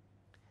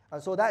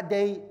 And so that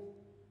day,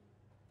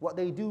 what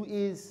they do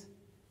is,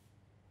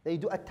 they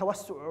do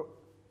at-tawassu'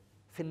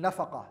 fi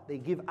nafaqa. They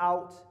give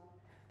out,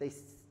 they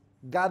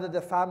gather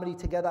the family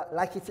together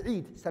like it's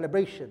Eid,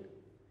 celebration.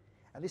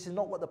 And this is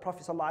not what the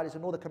Prophet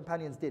ﷺ or the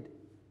companions did.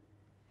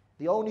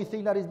 The only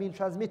thing that is being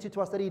transmitted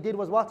to us that he did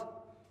was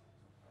what?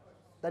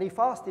 That he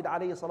fasted,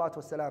 alayhi salatu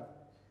wasalam.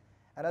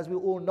 And as we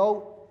all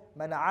know,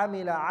 مَنْ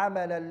عَمِلَ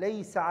عَمَلًا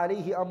لَيْسَ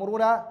عَلَيْهِ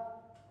أَمْرُنَا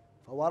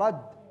فَهُوَ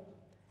رَدٌّ.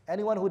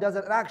 Anyone who does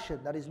an action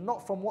that is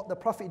not from what the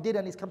Prophet did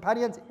and his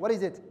companions, what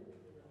is it?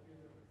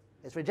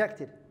 It's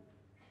rejected.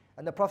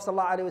 And the Prophet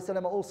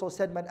ﷺ also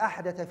said, مَنْ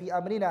أَحْدَثَ فِي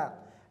أَمْرِنَا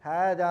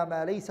هَذَا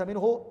مَا لَيْسَ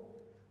مِنْهُ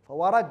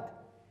فَهُوَ رَدٌّ.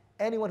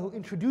 Anyone who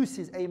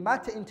introduces a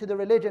matter into the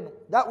religion,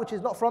 that which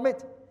is not from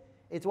it,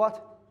 it's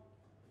what?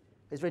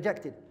 It's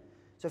rejected.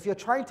 So if you're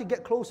trying to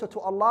get closer to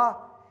Allah,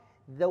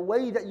 the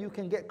way that you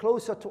can get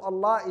closer to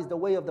Allah is the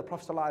way of the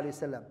Prophet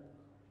ﷺ.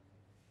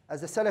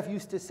 As the salaf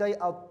used to say,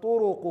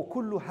 الطُّرُقُ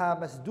كُلُّهَا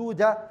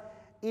مَسْدُودَةً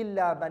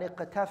إِلَّا مَنِ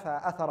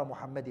اقْتَفَى أَثَرَ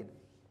مُحَمَّدٍ.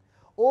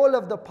 All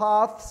of the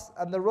paths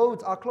and the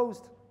roads are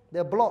closed.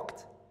 They're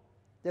blocked.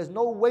 There's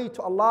no way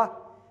to Allah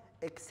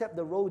except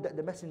the road that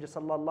the Messenger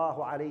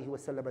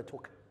ﷺ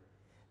took.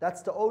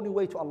 That's the only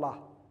way to Allah.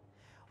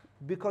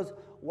 Because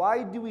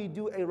why do we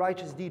do a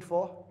righteous deed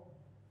for?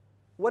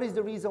 What is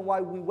the reason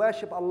why we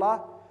worship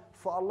Allah?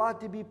 For Allah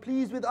to be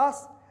pleased with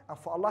us and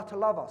for Allah to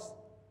love us.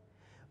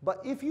 But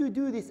if you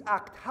do this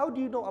act, how do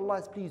you know Allah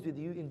is pleased with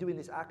you in doing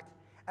this act?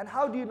 And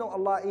how do you know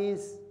Allah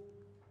is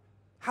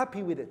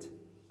happy with it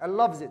and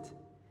loves it?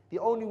 The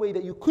only way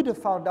that you could have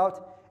found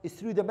out is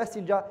through the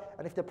Messenger.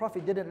 And if the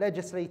Prophet didn't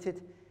legislate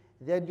it,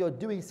 then you're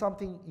doing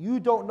something you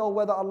don't know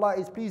whether Allah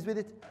is pleased with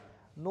it,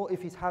 nor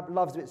if He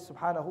loves it,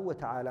 subhanahu wa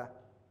ta'ala.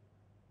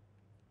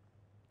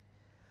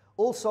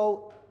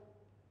 Also,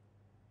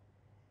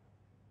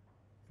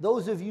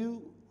 those of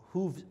you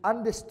who've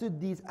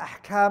understood these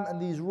ahkam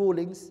and these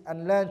rulings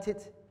and learnt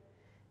it,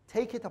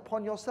 take it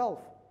upon yourself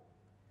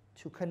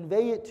to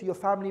convey it to your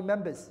family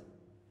members.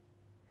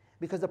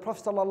 Because the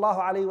Prophet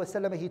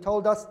ﷺ, he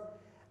told us,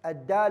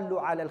 الدال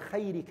على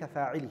الخير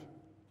كفاعله.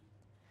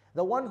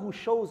 The one who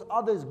shows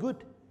others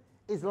good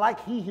is like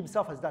he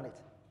himself has done it.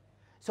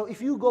 So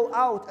if you go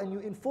out and you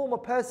inform a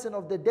person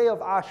of the day of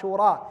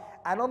Ashura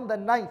and on the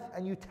 9th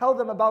and you tell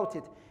them about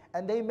it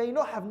and they may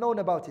not have known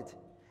about it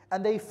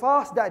and they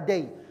fast that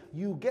day,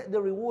 you get the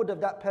reward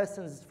of that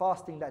person's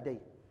fasting that day.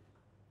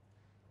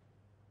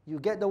 You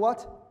get the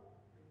what?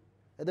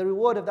 The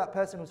reward of that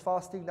person who's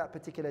fasting that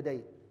particular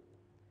day.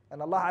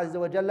 And Allah Azza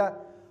wa Jalla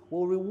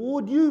will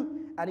reward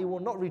you and He will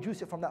not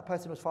reduce it from that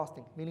person who's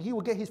fasting. Meaning He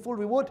will get his full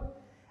reward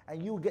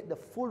and you will get the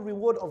full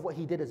reward of what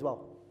he did as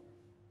well.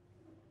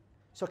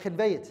 So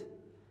convey it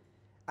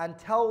and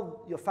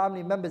tell your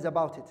family members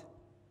about it.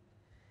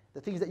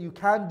 The things that you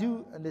can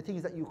do and the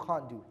things that you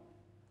can't do.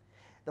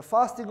 The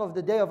fasting of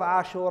the day of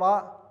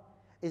Ashura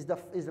is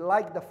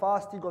like the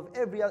fasting of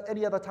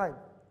any other time.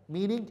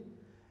 Meaning,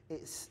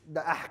 it's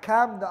the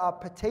ahkam that are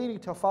pertaining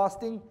to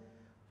fasting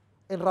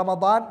in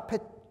Ramadan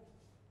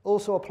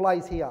also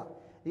applies here.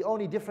 The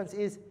only difference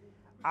is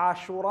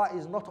Ashura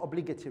is not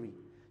obligatory.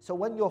 So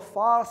when you're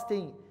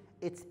fasting,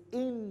 it's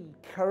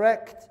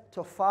incorrect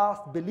to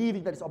fast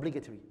believing that it's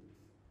obligatory.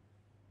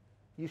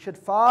 You should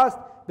fast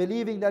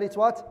believing that it's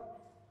what?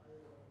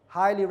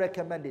 Highly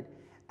recommended.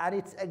 And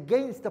it's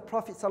against the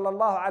Prophet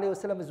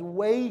ﷺ's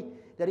way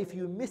that if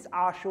you miss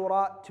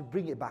Ashura, to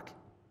bring it back.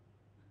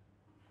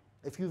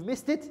 If you've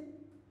missed it,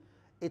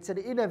 it's an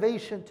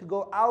innovation to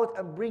go out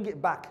and bring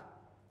it back.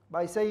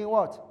 By saying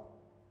what?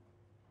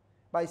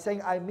 By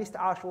saying, I missed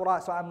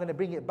Ashura, so I'm going to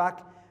bring it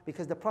back.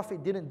 Because the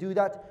Prophet didn't do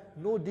that,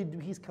 nor did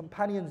his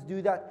companions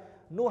do that,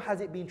 nor has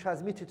it been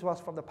transmitted to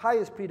us from the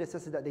pious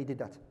predecessors that they did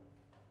that.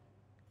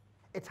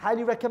 It's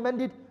highly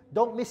recommended,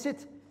 don't miss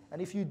it.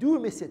 And if you do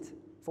miss it,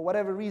 for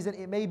whatever reason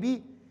it may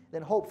be,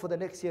 then hope for the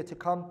next year to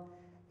come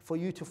for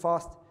you to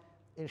fast,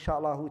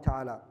 inshaAllah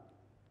ta'ala.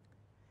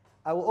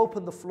 I will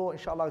open the floor,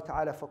 inshaAllah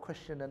ta'ala, for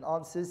question and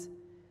answers.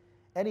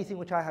 Anything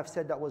which I have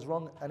said that was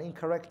wrong and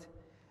incorrect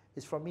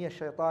is from me and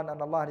shaitan,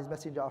 and Allah and His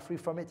Messenger are free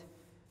from it.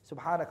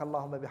 سبحانك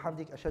اللهم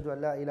بحمدك أشهد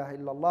أن لا إله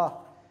إلا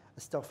الله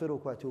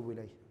أستغفرك وأتوب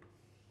إليه.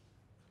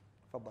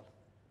 تفضل.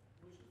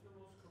 Which is the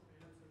most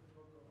comprehensive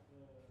book of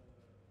the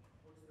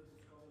books that the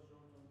scholars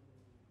wrote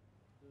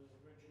on the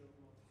virtue of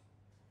months?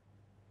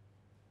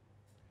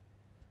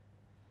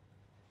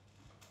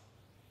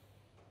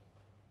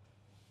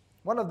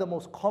 One of the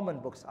most common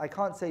books, I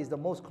can't say is the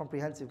most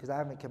comprehensive because I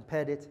haven't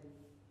compared it,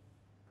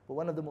 but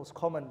one of the most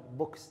common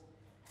books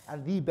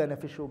and the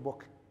beneficial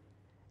book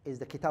is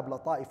the Kitab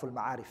Lata'if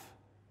al-Ma'arif.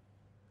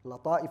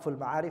 Lata'if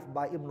al-Ma'arif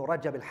by Ibn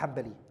Rajab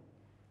al-Hanbali.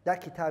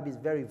 That kitab is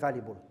very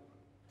valuable.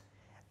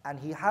 And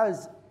he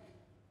has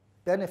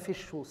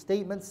beneficial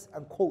statements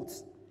and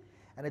quotes.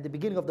 And at the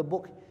beginning of the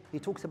book, he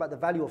talks about the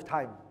value of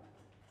time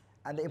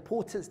and the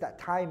importance that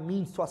time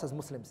means to us as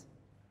Muslims.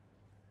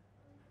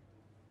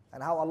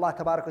 And how Allah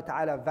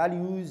Ta'ala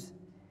values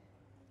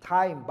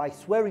time by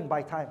swearing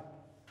by time.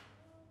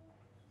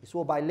 He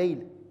swore by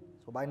Layl,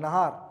 swore by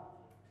Nahar,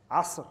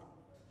 Asr.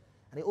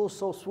 And he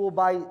also swore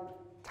by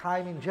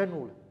time in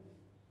general,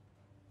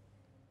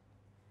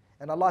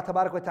 And Allah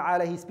tabarak wa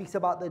ta'ala, He speaks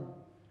about the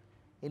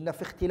إِنَّ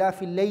فِي اخْتِلَافِ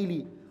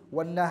اللَّيْلِ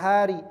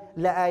وَالنَّهَارِ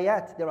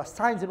لَآيَاتٍ. There are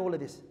signs in all of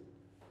this.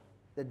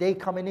 The day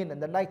coming in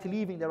and the night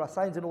leaving, there are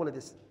signs in all of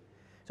this.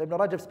 So Ibn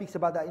Rajab speaks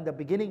about that in the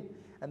beginning,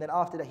 and then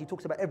after that he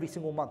talks about every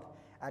single month.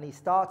 And he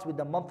starts with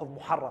the month of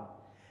Muharram,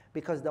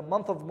 because the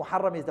month of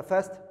Muharram is the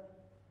first.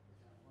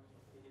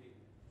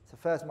 It's the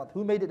first month.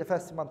 Who made it the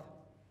first month?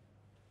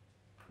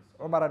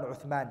 Umar and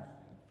Uthman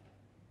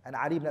and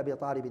Ali ibn Abi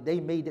Talib. They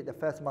made it the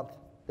first month.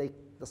 The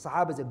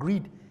Sahabas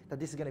agreed that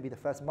this is going to be the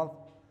first month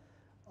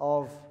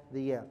of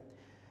the year.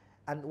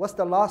 And what's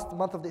the last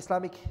month of the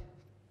Islamic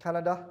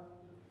calendar?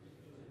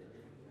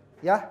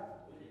 Yeah?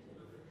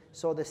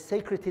 So the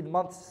sacred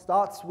month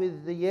starts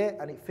with the year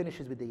and it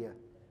finishes with the year.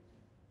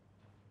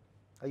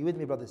 Are you with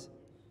me, brothers?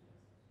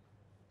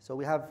 So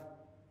we have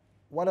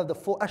one of the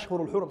 4 Ashhur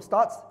al-Hurum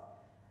starts.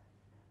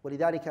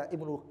 وَلِذَلِكَ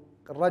Ibn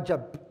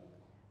Rajab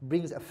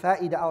brings a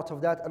fa'idah out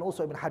of that, and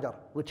also Ibn Hajar,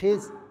 which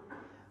is,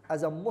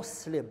 as a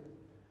Muslim,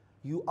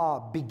 you are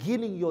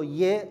beginning your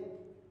year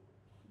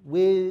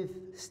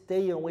with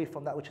staying away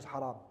from that which is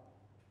haram.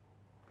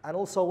 And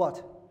also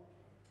what?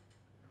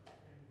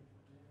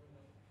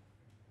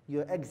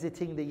 You're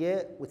exiting the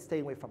year with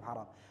staying away from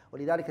haram.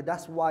 وَلِذَلِكَ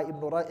That's why Ibn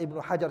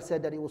Hajar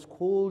said that it was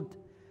called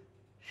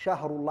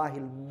Shahrullah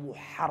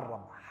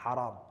al-Muharram,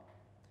 haram.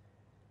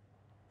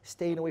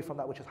 Staying away from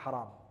that which is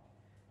haram.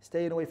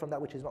 Staying away from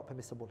that which is not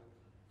permissible.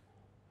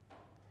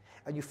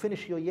 And you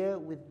finish your year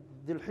with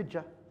Dhul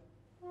Hijjah,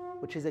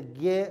 which is a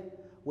year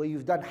where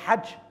you've done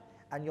Hajj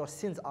and your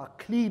sins are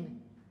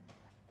clean,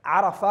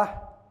 Arafah,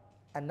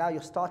 and now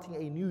you're starting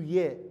a new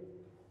year.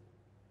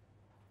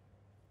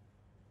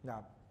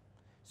 Now,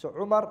 so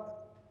Umar,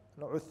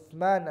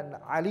 Uthman and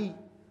Ali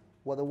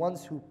were the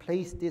ones who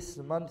placed this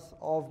month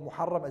of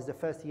Muharram as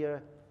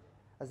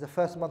the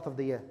first month of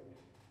the year.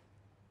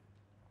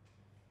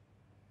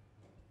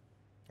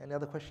 Any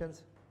other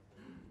questions?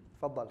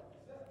 Faddal.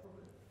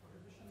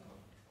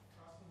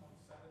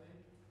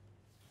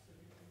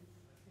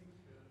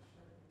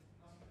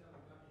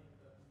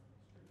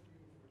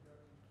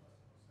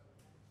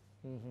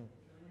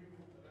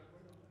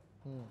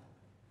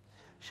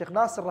 Shaykh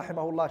Nasir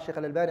rahimahullah, Shaykh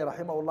Al-Albani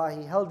rahimahullah,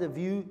 he held a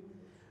view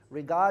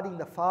regarding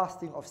the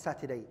fasting of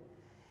Saturday.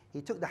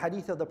 He took the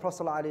hadith of the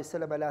Prophet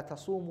ﷺ, لا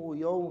تصوموا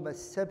يوم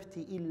السبت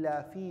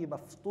إلا فيما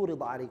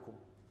افترض عليكم,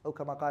 أو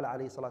كما قال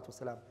عليه الصلاة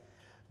والسلام.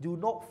 Do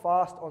not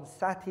fast on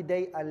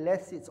Saturday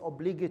unless it's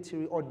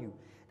obligatory on you.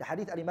 The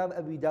hadith Al-Imam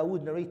Abu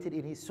Dawood narrated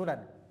in his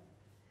Sunan.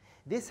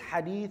 This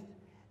hadith,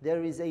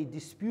 there is a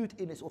dispute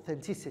in its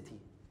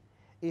authenticity.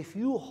 If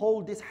you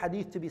hold this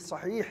hadith to be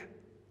sahih,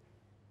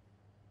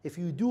 if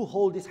you do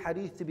hold this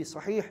hadith to be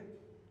sahih,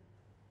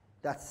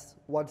 that's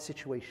one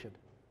situation.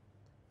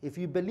 If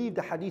you believe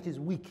the hadith is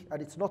weak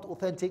and it's not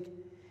authentic,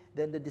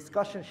 then the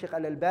discussion Shaykh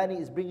Al-Albani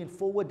is bringing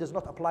forward does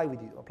not apply on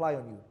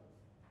you.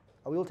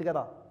 Are we all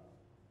together?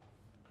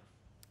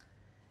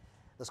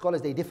 The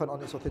scholars, they differ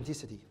on its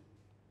authenticity.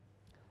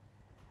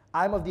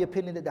 I'm of the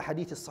opinion that the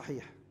hadith is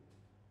sahih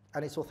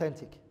and it's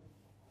authentic.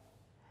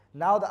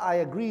 Now that I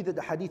agree that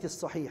the hadith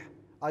is sahih,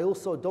 I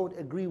also don't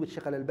agree with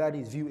Shaykh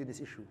Al-Albani's view in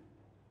this issue.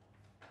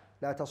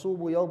 لا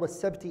تصوموا يوم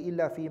السبت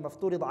إلا فيما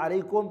افترض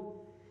عليكم.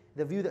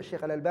 The view that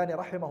Shaykh Al-Albani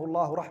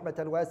rahimahullah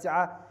rahmatan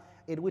wasi'ah,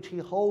 in which he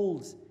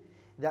holds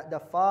that the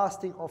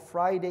fasting of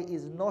Saturday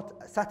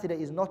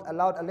is not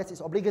allowed unless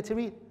it's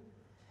obligatory.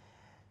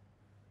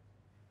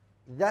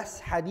 That's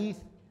hadith,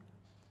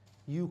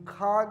 you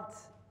can't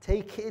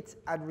take it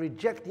and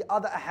reject the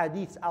other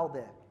ahadiths out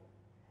there.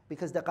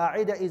 Because the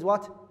qa'idah is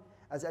what?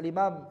 As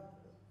Al-Imam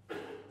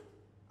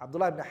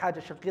Abdullah ibn Hajj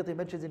al-Shanqiti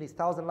mentions in his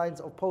 1,000 lines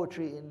of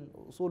poetry in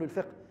Usul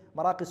al-Fiqh,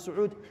 Maraq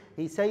al-Su'ud,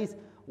 he says,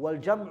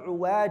 وَالْجَمْعُ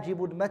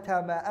وَاجِبٌ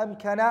مَتَى مَا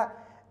أَمْكَنَ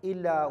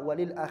إِلَّا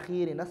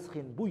وَلِلْأَخِيرِ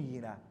نَسْخٍ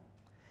بُيِّنَا.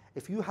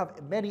 If you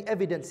have many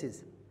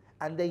evidences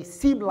and they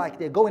seem like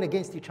they're going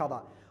against each other,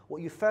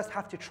 what you first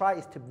have to try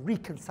is to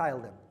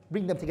reconcile them,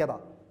 bring them together.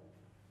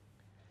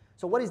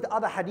 So what is the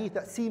other hadith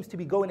that seems to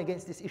be going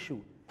against this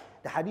issue?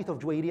 The hadith of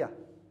Juwayriyah.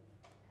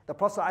 The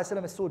Prophet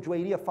ﷺ saw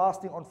Juwayriyah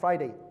fasting on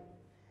Friday,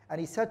 and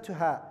he said to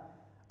her,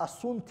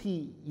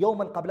 أَصُمْتِ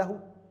يَوْمًا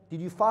قَبْلَهُ?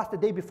 Did you fast the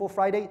day before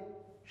Friday?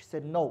 She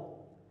said, no.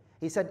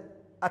 He said,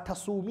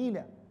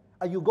 أَتَصُومِينَ?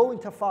 Are you going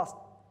to fast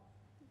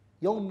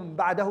يَوْمًا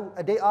بَعْدَهُ,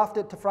 a day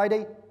after to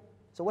Friday?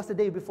 So what's the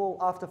day before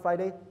after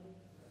Friday?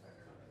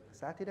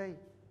 Saturday.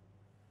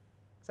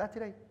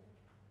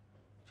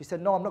 She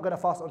said, no, I'm not going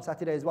to fast on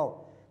Saturday as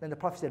well. Then the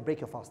Prophet said, break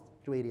your fast,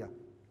 Juwayriyah.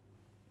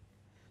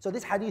 So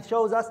this hadith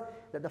shows us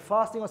that the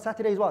fasting on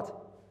Saturday is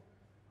what?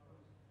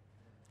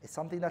 It's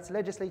something that's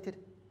legislated.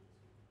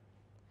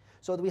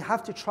 So we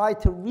have to try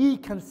to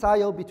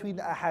reconcile between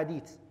the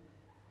ahadith.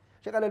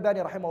 Shaykh Al-Albani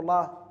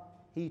rahimahullah,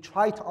 he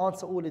tried to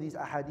answer all of these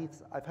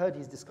ahadiths. I've heard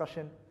his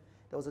discussion.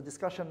 There was a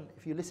discussion,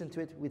 if you listen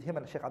to it, with him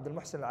and Shaykh Abdul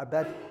Muhsin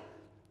Al-Abbad,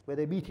 where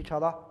they meet each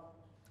other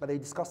and they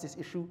discuss this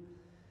issue.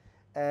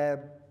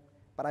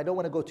 But I don't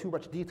want to go too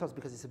much details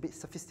because it's a bit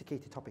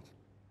sophisticated topic.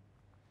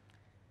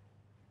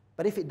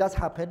 But if it does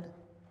happen,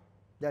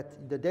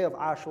 that the day of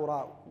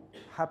Ashura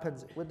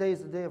happens. What day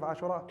is the day of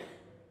Ashura?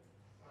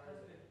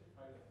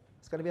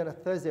 It's going to be on a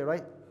Thursday,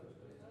 right?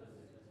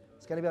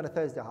 It's going to be on a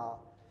Thursday.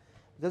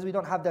 Because we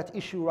don't have that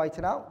issue right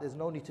now, there's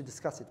no need to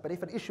discuss it. But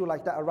if an issue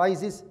like that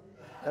arises,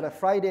 that a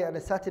Friday and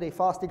a Saturday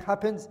fasting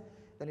happens,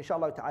 then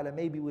inshallah ta'ala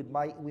maybe we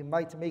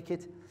might make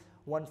it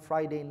one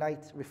Friday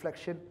night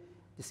reflection,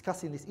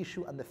 discussing this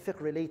issue and the fiqh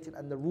related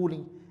and the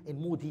ruling in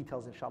more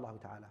details, inshallah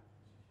ta'ala.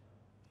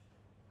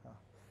 Is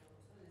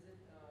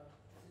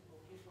it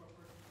okay for a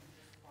person to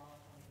just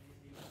fast on the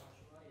day of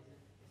Ashura? Is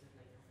it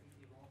like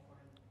completely wrong for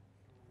him to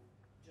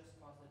just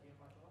fast the day of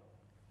Ashura?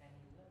 Can he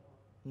do that, or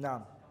No.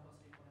 is it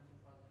compulsory for him to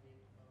fast the day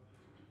of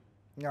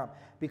Yeah.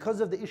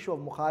 Because of the issue of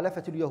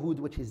Mukhalafatul Yahud,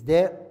 which is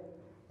there,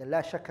 then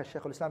لا شك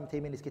الشيخ الإسلام ابن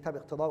تيمية in his kitab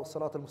اقتضاء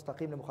الصراط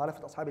المستقيم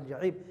لمخالفة أصحاب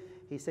الجحيم,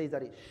 he says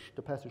that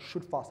the person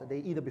should fast a day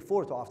either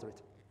before it or after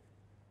it.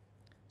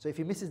 So if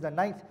he misses the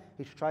 9th,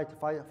 he should try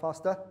to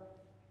fast the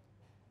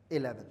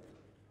 11th.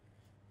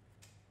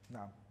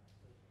 Now.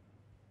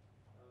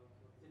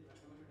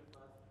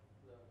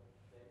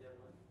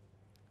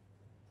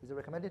 Is it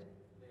recommended?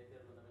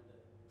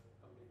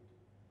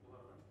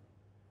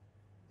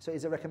 So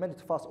is it recommended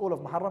to fast all of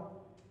Muharram?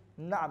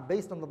 Na'am,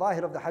 based on the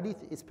zahir of the hadith,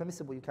 it's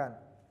permissible, you can.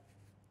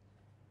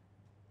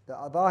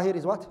 The zahir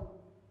is what?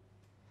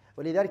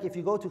 ولذلك if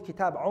you go to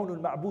Kitab Awn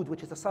al-Ma'bud,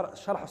 which is the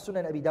Sharh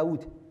al-Sunan Abi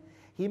Dawood,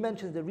 he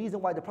mentions the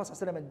reason why the Prophet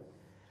ﷺ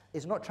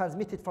is not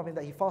transmitted from him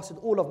that he fasted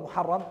all of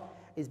Muharram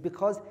is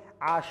because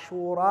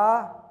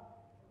Ashura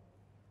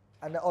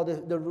and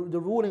the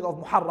ruling of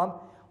Muharram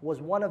was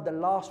one of the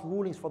last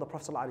rulings for the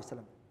Prophet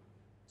ﷺ.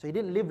 So he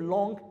didn't live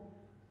long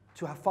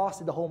to have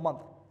fasted the whole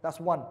month. That's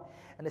one.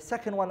 And the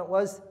second one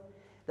was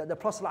that the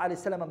Prophet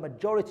ﷺ, a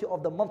majority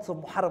of the months of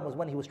Muharram was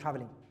when he was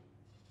traveling.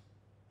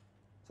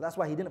 So that's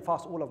why he didn't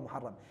fast all of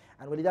Muharram.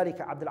 And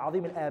ولذلك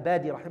AbdulRahman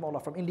al-Abadi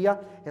rahimahullah from India,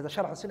 he has a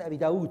Sharh al-Sunnah Abi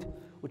Dawood,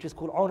 which is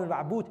called Awn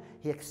al-Ma'bud.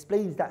 He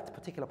explains that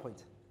particular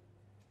point.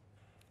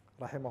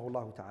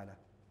 Rahimahullah ta'ala.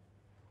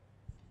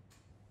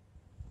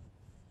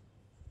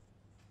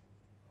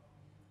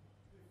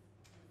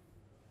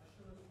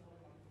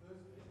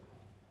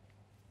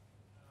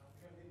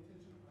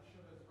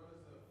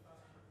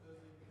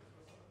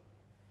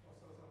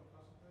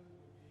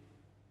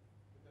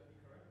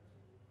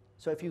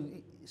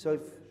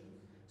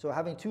 So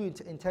having two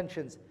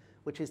intentions,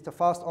 which is to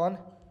fast on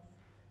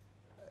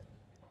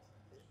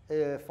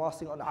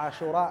fasting on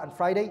Ashura and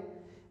Friday,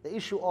 the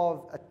issue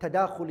of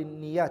tadakhul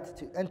niyat,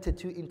 to enter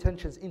two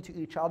intentions into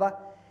each other,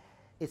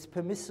 it's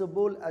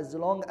permissible as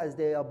long as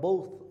they are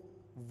both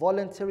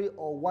voluntary,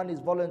 or one is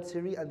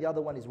voluntary and the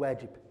other one is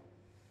wajib.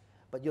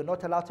 But you're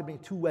not allowed to bring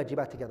two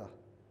wajibat together.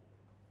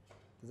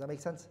 Does that make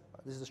sense?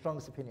 This is the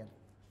strongest opinion.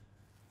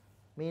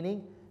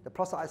 Meaning, the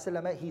Prophet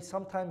ﷺ, he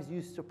sometimes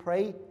used to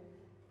pray.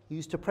 He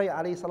used to pray,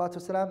 alayhi salatu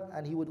wasalam,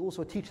 and he would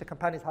also teach the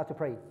companions how to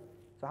pray.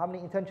 So how many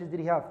intentions did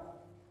he have?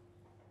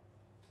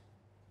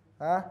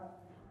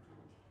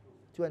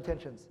 Two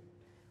intentions.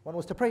 One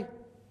was to pray.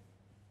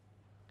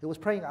 He was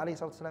praying, alayhi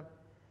salatu wasalam.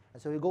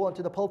 And so he would go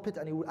onto the pulpit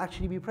and he would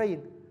actually be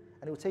praying.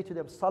 And he would say to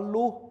them,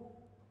 Sallu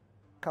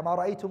kama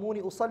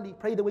ra'aytumuni usalli.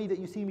 Pray the way that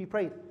you see me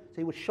pray. So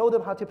he would show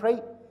them how to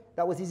pray.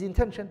 That was his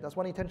intention. That's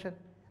one intention.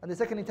 And the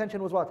second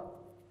intention was what?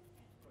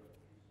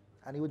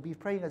 And he would be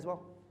praying as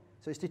well.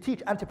 So it's to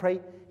teach and to pray.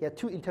 He had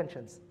two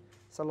intentions.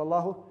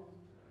 Sallallahu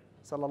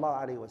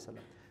alayhi wa sallam.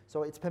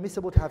 So it's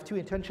permissible to have two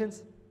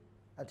intentions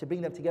and to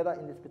bring them together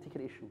in this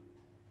particular issue.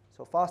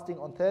 So fasting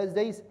on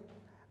Thursdays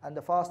and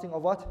the fasting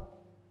of what?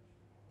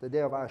 The day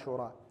of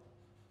Ashura.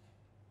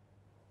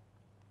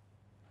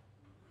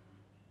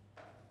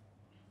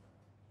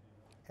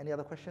 Any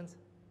other questions?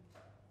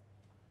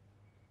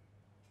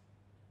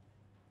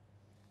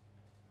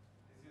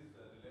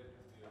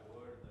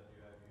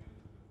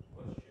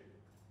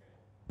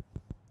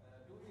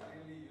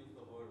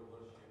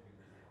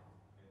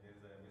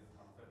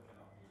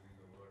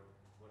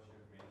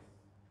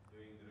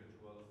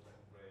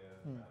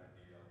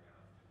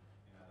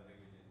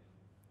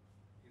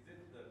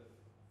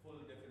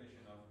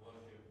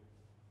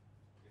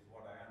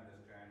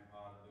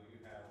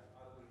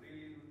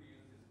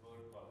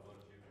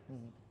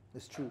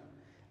 It's true.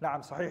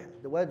 Na'am, sahih.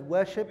 The word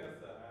worship.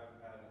 Because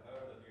I've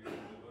heard that you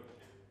use the worship,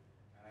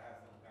 and I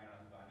have some kind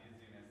of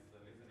uneasiness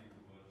listening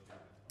to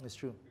worship. It's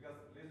true. Because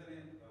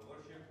listening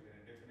worship, in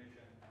a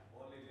definition,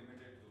 only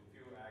limited to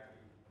few acts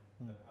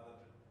that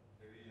other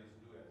religions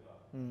do as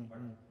well.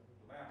 But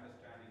to my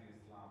understanding in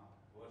Islam,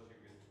 worship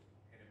is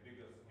in a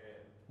bigger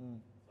scale.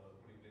 So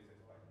could you please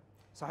explain?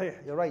 Sahih,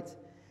 you're right.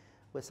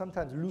 We're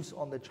sometimes loose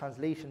on the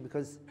translation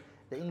because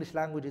the English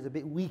language is a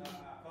bit weak.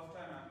 First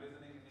time I'm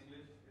listening in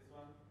English, this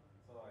one,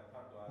 so I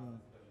thought to ask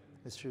this question.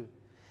 It's true.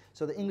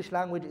 So the English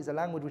language is a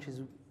language which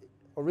is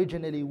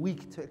originally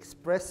weak to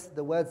express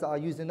the words that are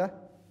used in the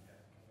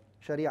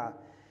Sharia.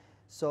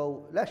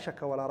 So, la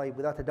shakka wa la rayb,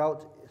 without a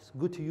doubt, it's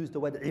good to use the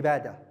word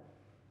ibadah.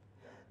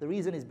 The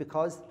reason is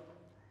because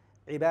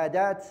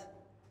ibadat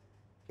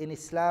in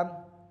Islam,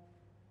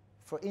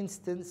 for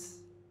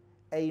instance,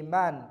 a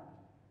man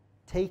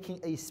taking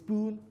a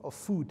spoon of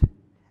food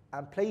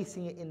and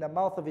placing it in the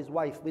mouth of his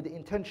wife with the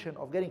intention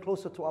of getting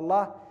closer to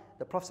Allah,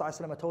 the Prophet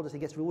ﷺ told us he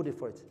gets rewarded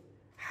for it.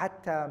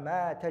 حَتَّى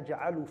مَا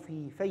تَجْعَلُ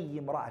فِي فَيِّ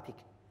امْرَأَتِكَ.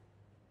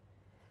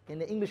 In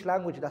the English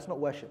language, that's not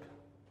worship.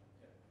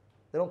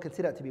 They don't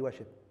consider it to be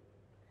worship.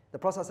 The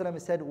Prophet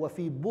ﷺ said,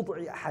 وَفِي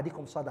بُضْعِ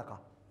أَحَدِكُمْ صَدَقَةً.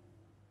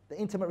 The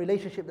intimate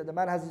relationship that the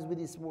man has with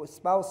his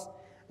spouse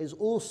is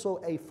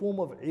also a form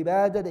of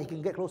ibadah that he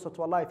can get closer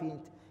to Allah if he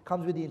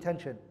comes with the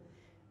intention.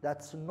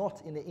 That's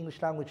not in the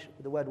English language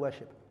the word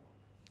worship.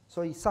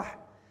 So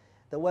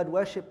the word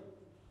worship,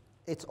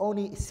 it's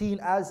only seen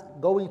as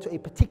going to a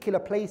particular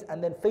place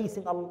and then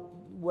facing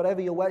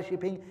whatever you're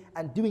worshipping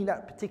and doing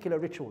that particular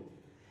ritual.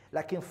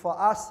 Like for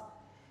us,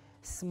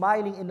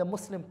 smiling in the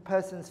Muslim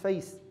person's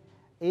face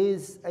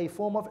is a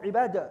form of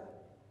ibadah.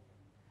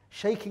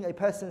 Shaking a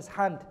person's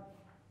hand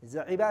is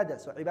a ibadah.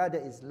 So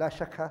ibadah is la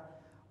shakka,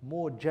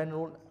 more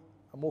general,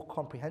 more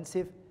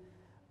comprehensive.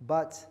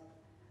 But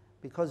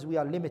because we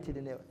are limited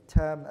in the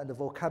term and the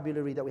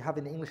vocabulary that we have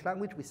in the English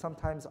language, we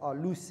sometimes are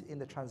loose in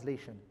the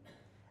translation.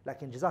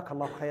 Like in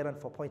Jazakallah khairan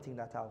for pointing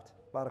that out.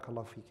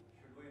 BarakAllahu feek.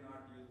 Should we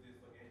not use this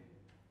again?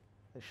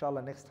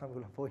 Inshallah, next time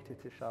we'll avoid it,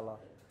 inshallah.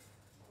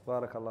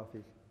 BarakAllahu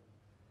feek.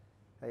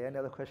 Hey, any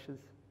other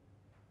questions?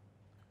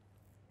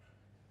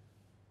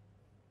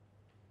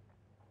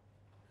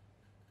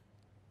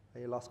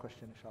 Hey, last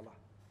question, inshallah.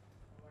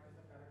 What is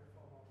the correct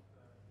form of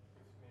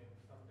this name?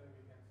 Sometimes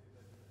we can say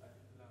that it's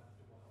Alif Lam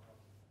to Muharram.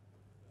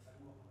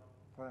 Al-Muharram.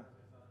 Right.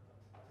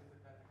 What is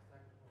the correct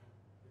exact form?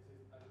 This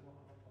is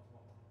Al-Muharram or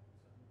Muharram?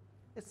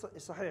 It's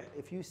sahih.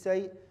 If you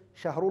say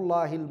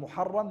Shahrullahi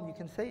al-Muharram, you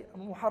can say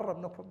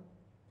Muharram, no problem.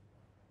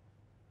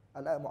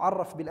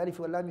 Al-Mu'arraf bil-Alif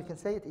wal-Lam, you can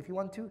say it if you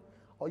want to,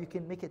 or you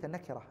can make it a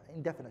nakira,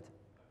 indefinite.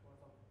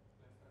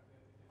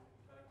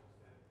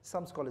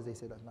 Some scholars, they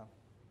say that now.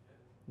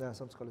 Yeah,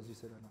 some scholars do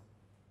say that now.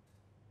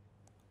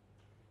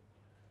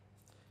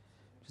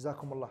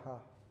 Jazakumullah. Sorry,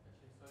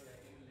 I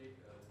came late.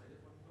 I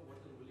just want to know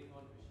what's the ruling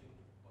on wishing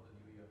for the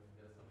New Year.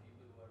 There are some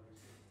people who are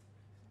wishing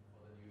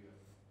for the New Year.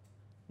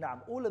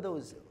 Naam, all of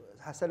those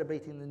are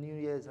celebrating the New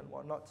Year's and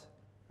whatnot,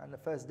 and the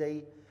first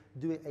day,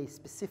 doing a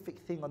specific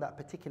thing on that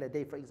particular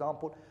day. For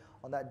example,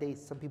 on that day,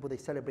 some people, they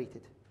celebrate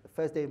it. The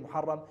first day of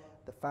Muharram,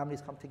 the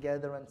families come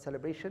together and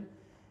celebration.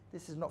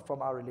 This is not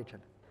from our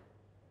religion.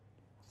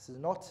 This is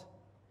not.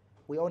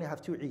 We only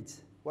have two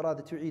Eids. What are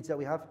the two Eids that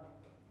we have?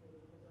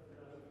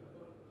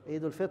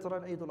 Eid al-Fitr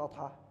and Eid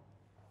al-Adha.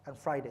 And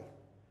Friday,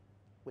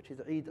 which is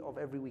the Eid of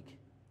every week.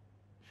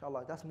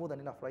 Inshallah, that's more than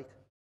enough, right?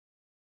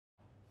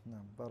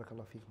 Naam,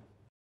 BarakAllahu feekum.